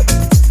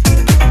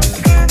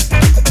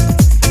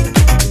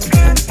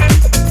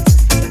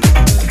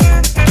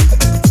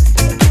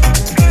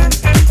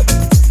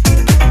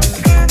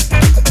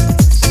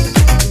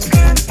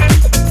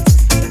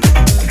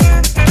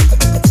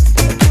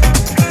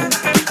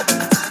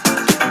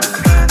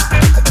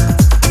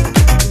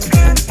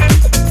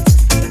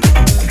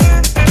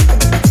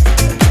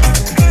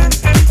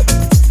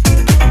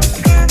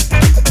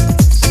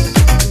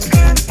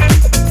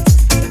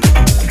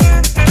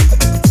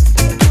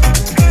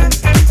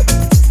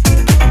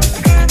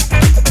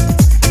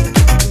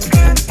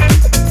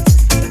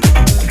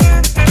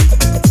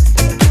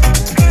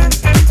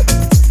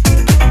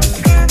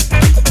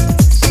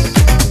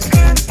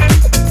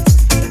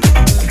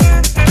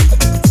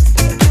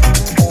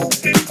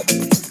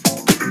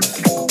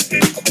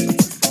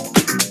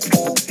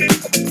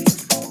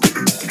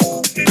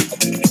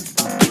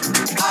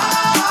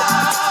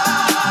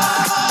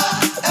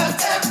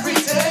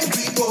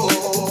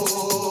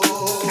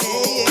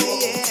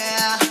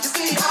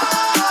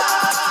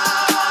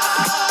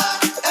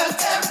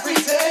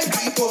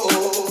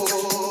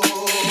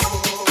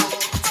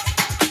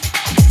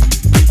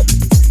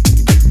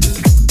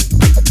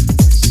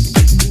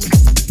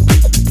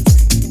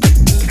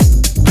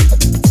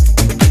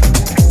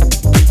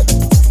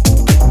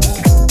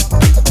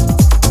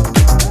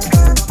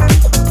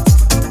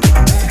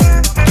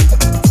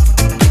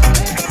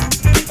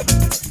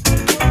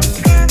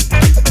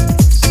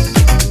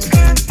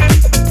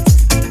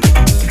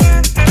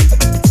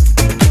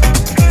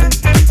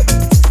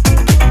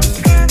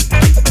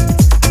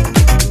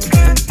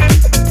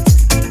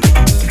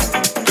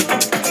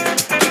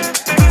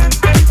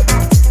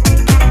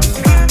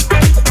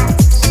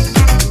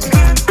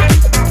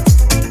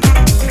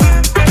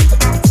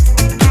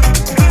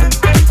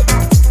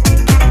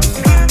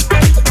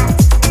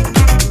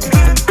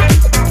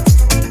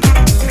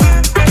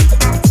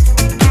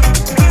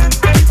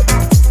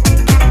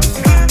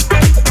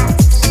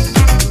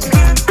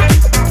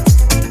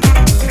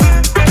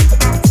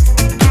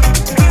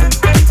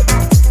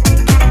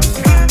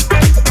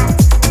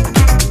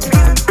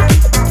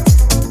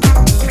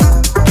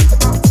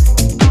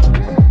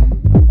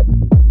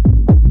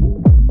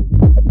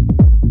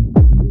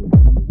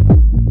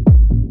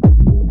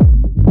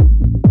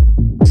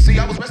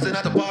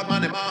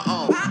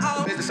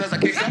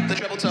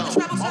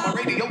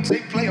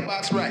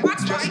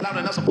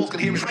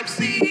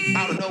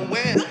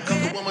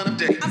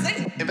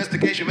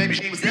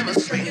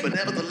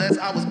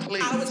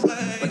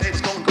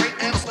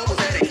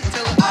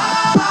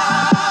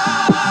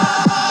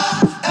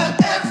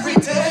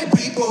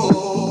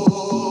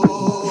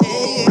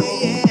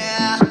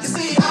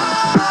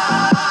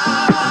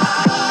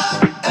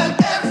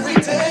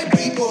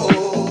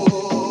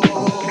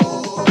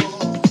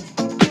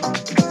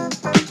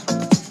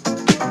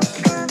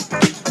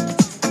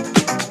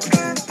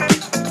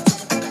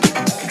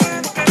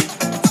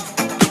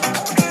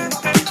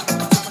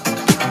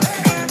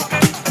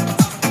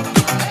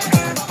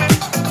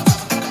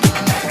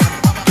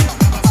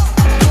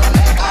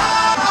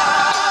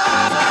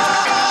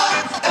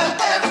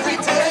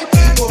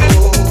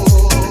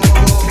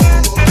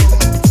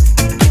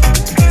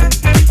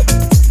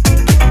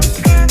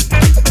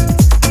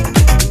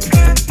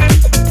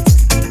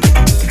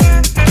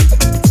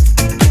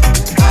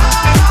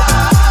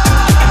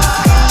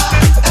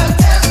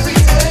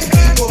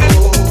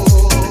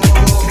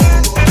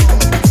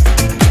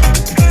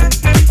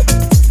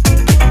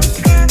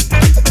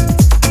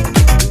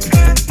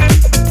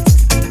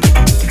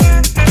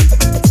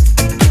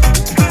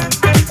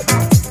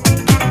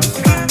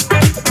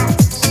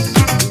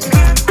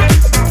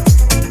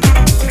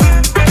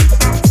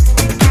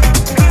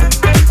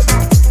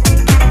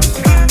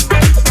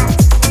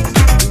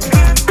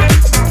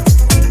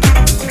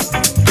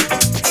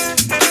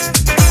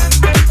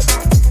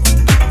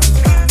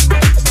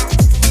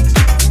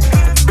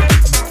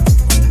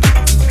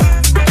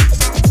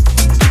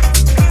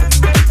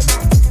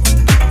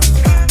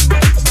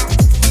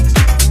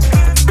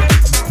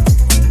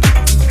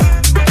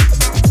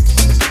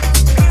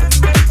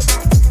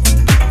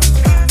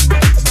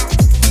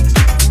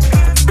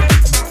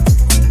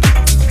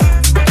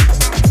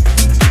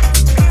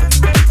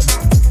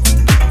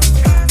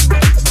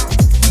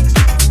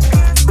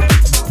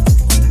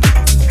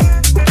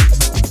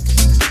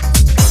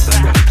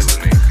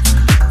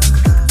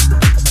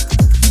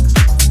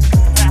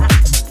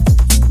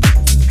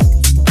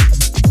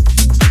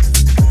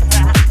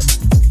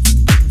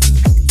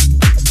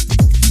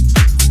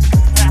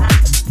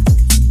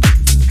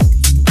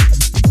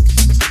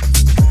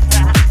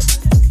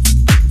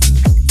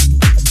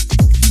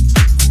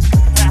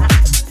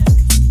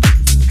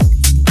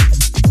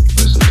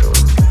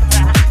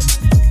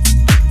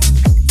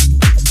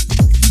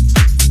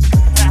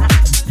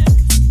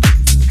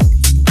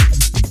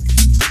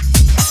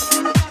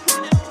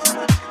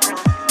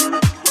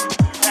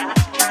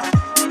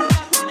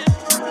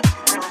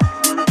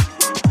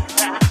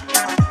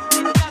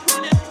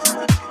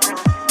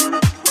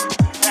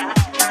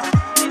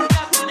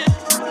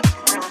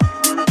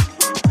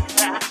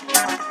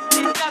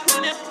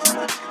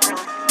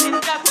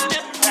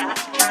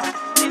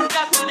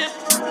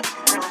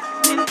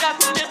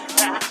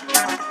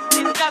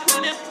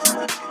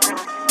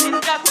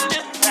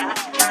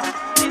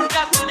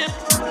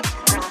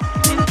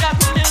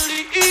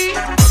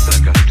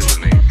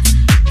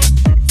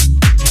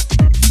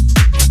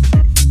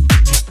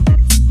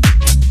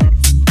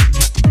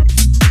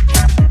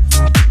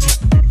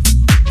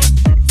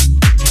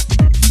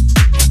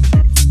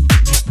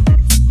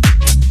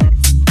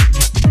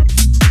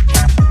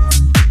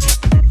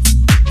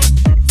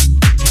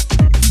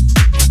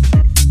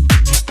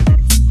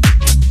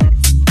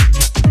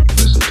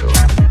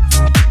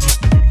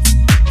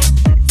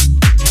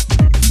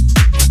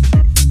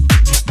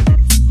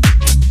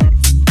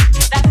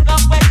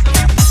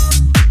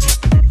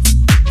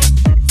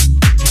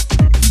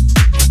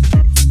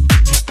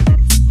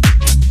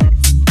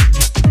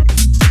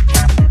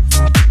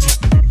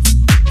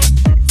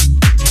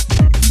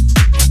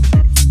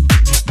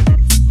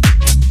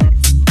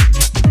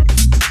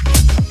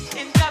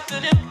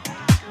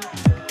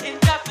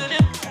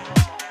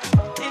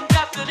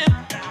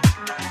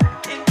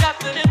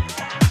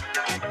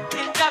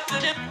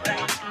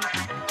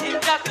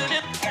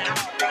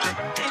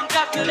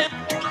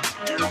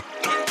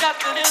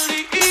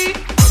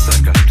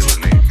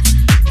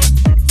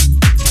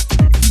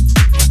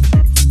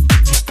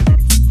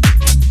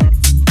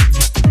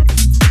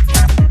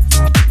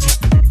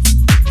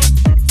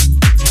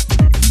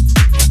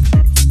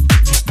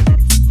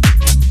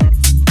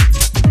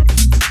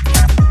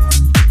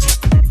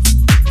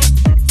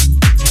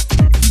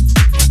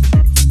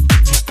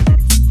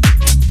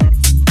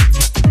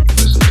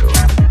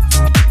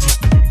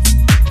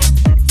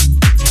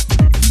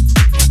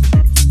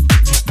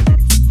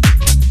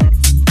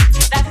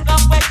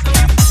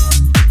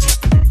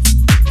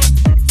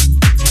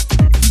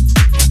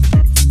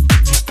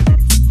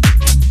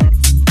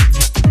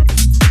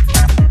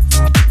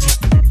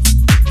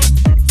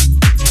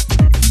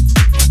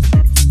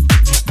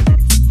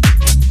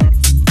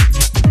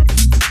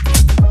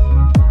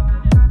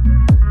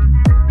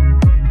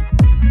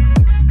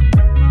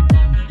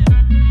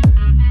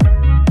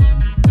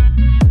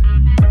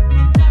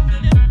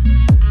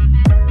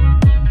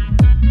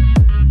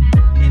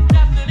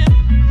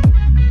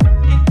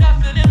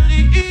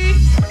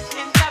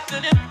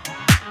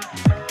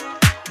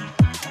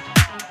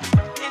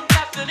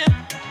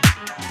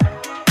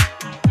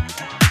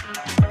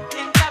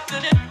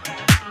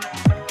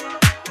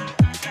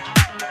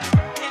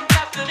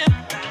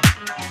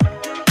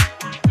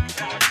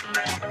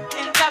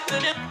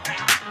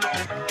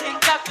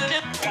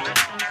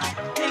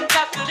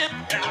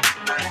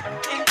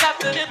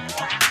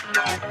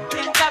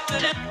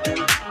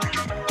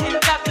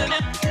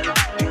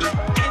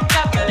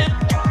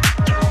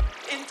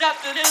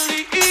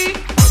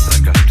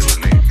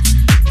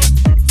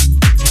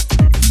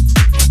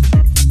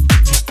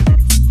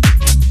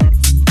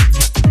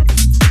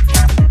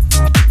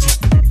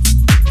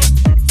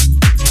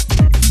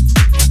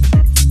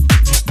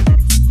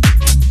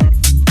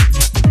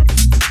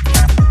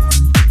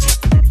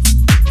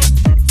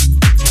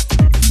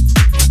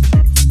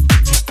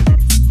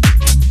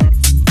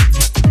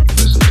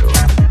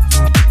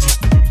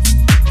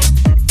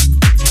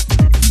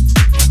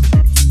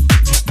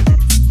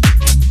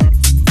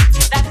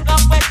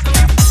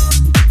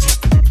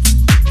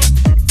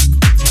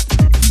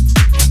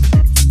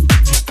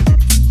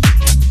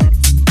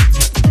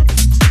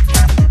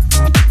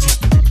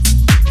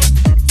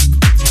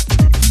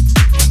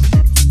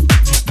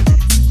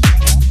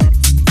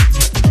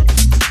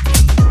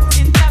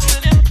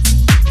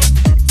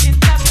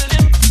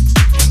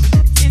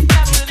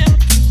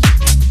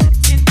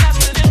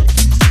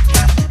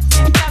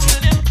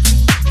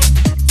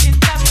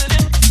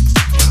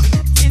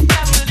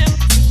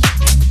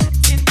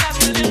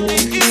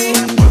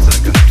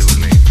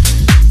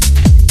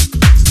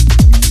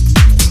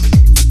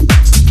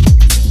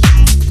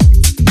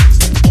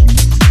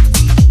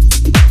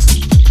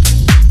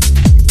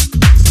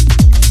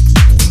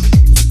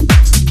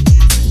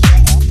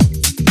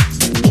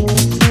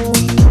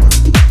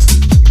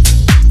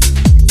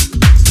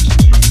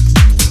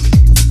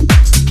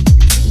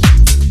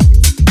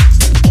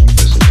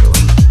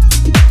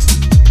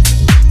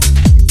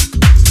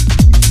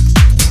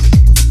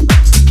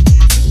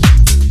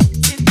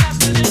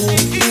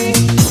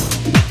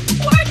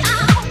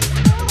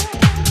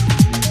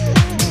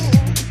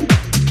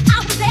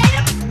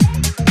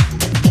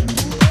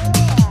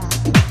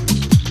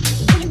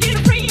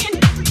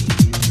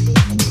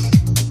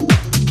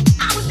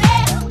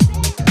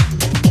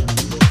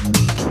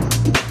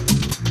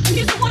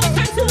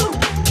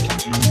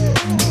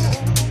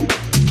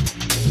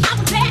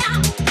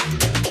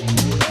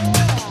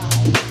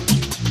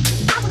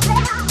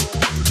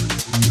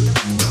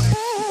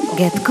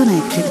 Get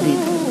connected with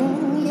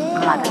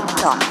Mladen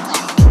Tomic.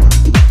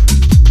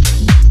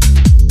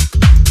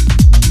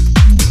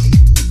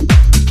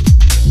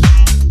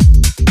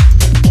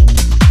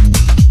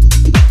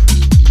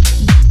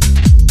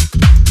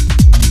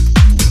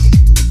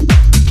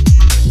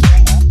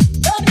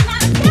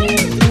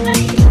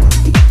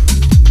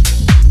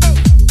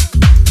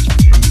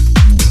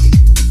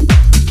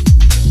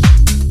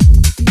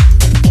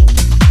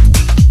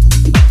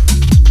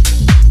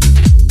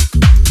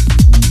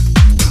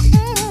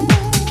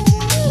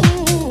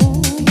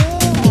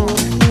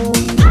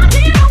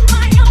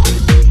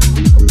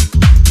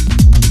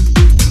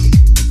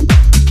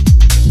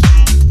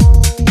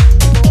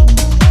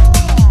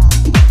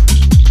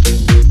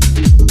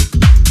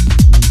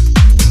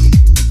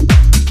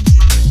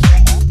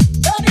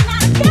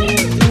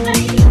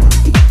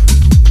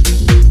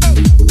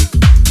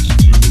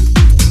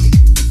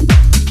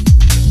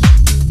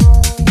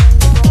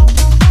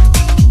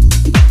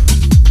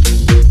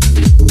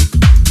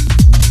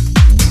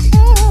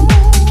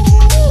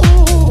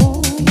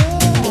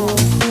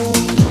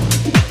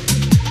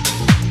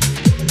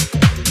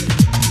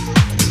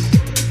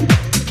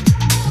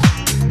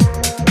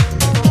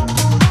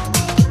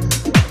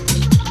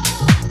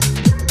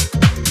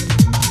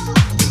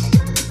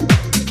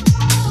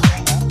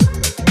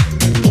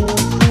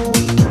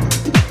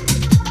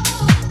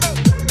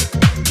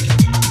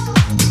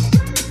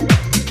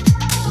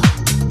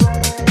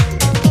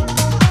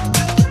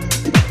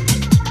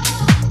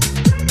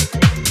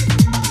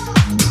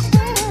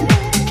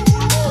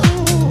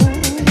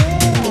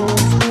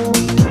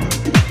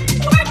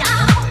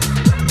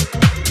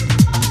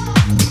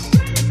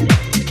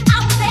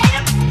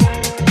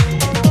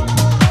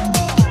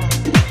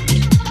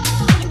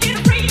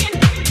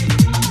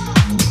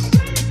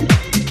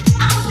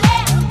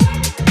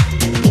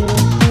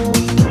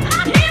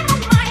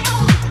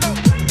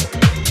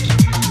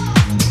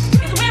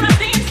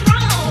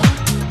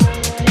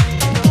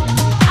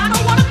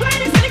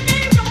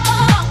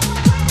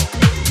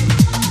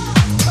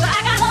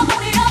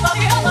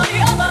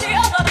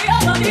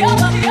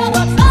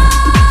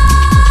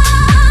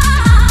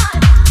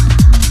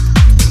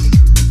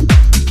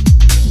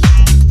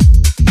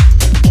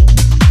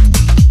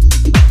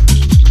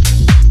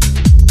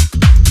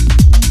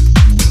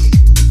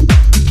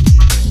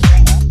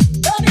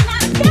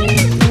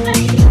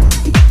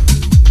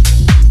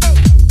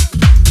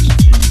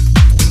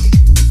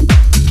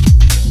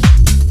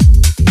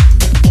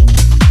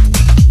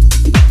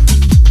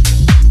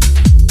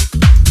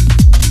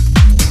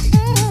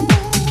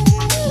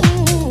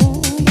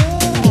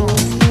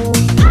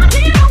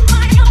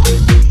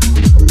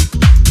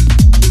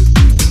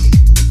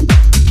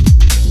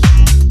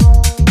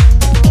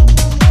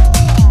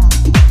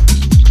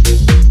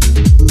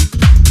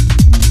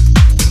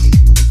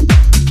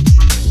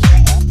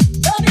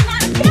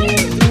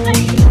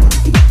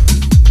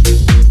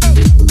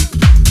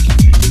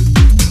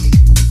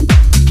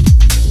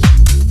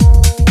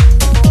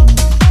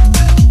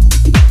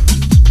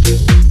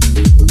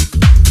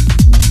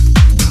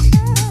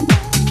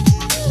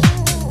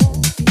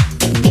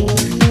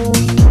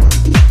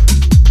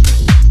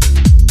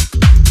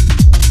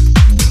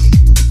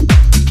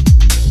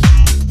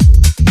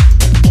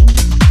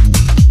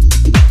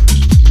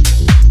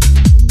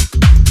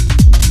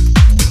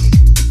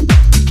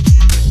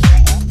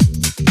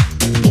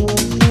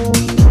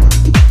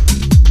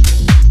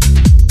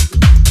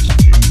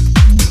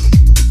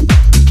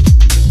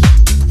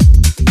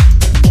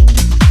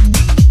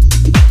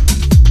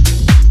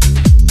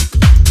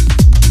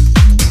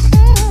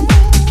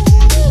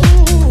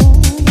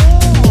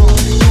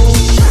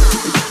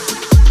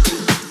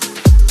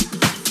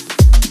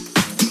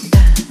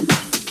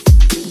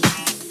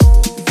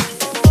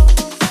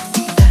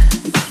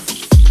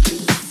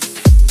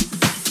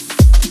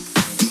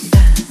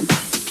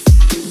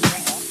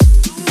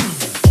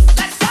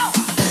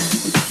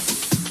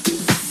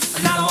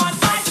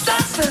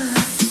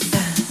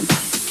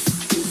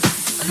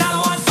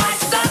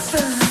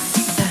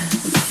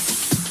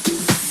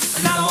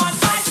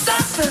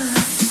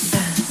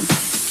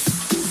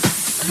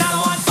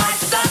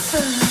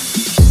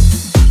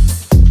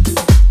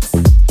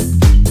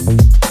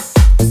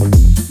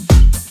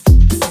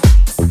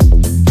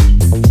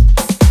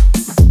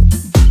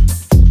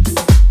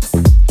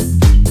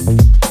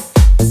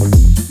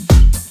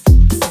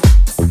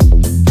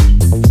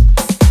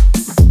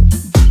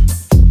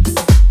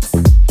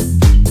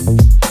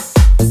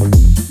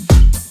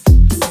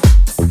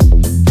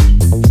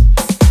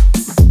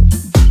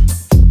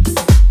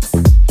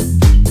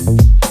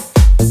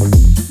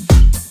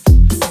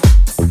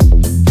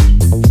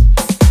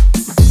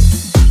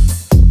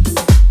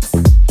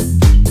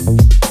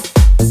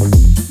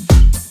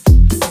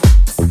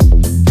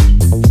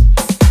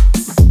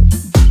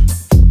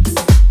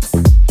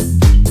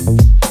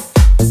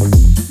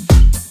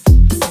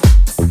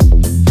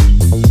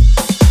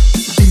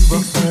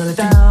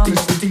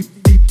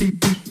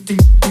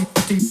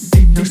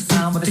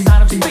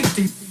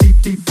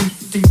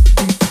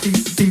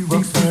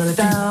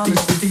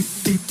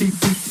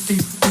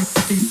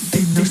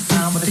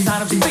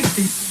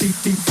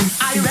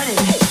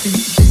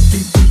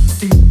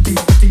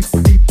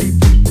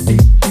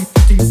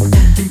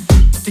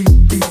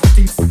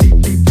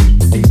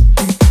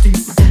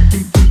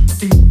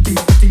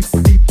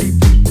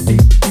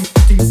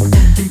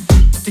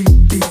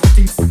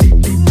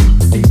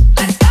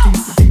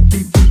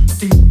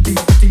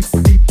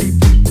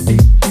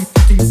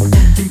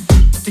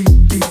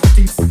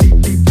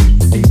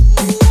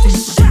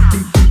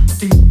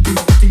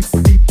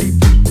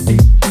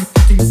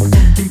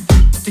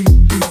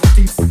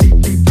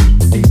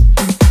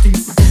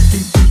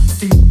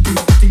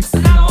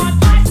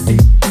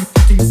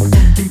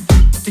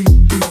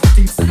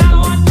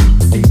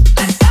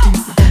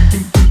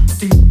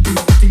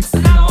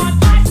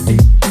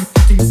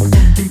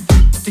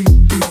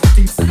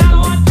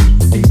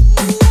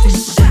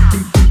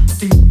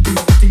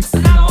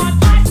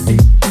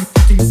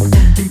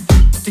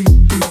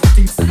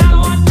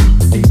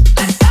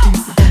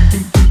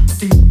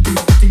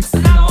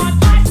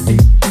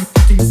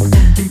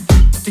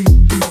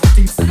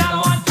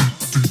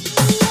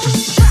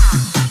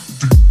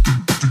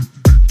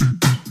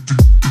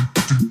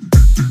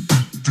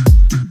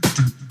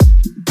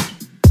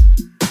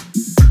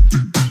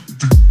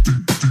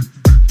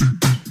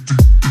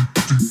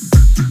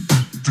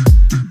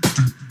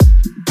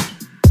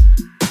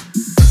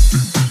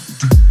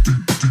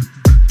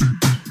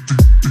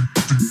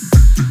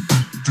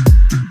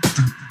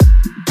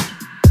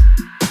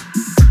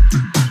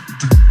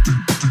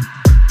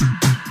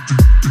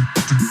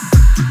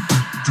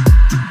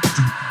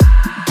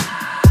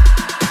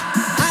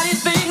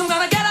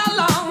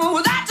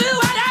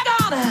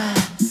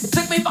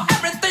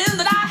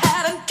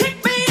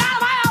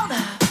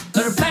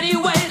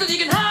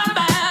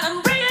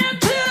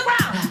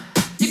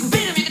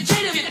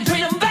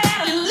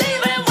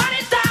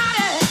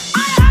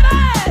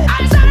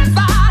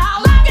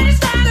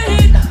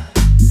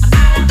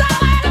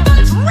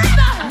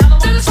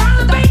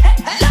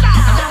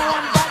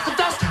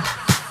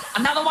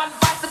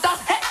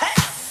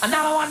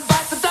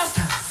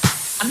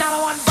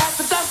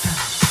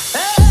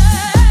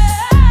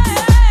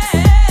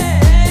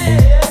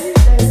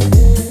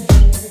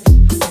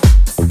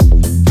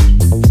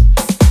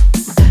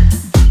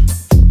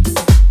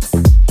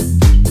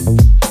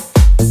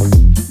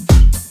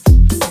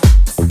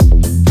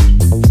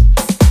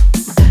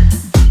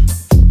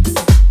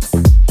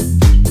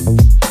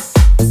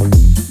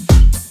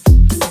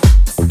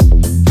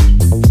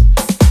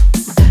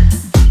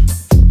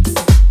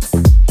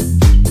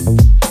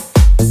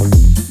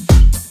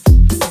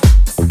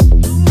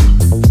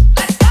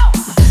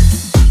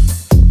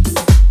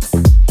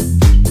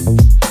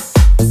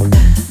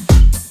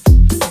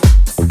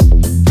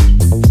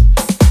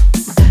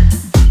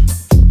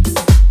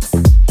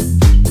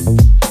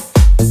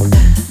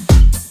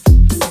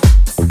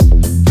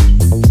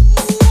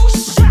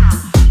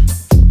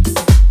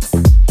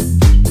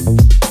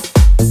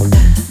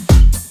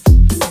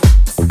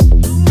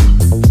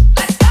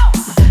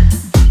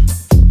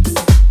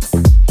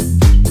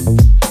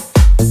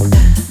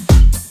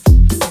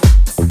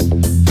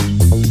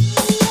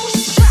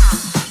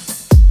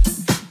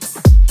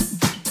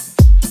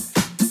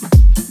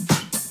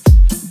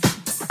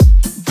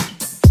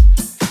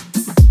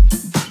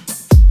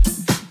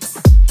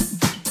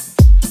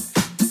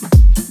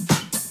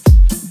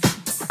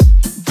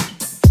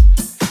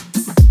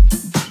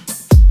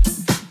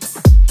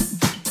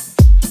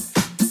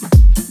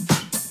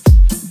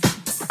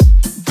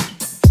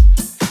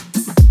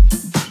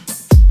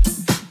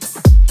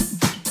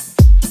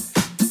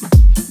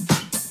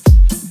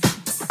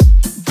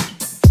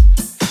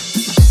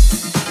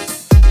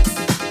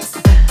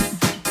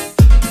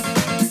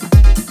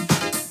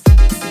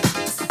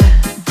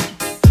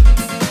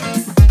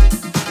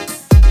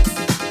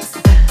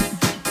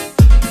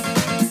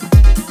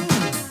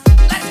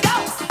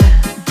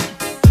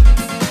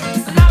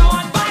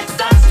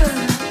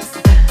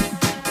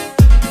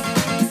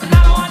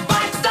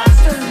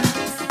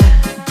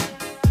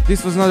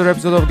 This was another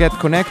episode of Get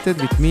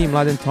Connected with me,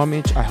 Mladen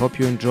Tomic. I hope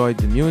you enjoyed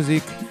the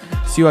music.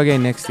 See you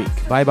again next week.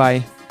 Bye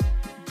bye.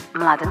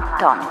 Mladen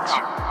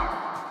Tomic.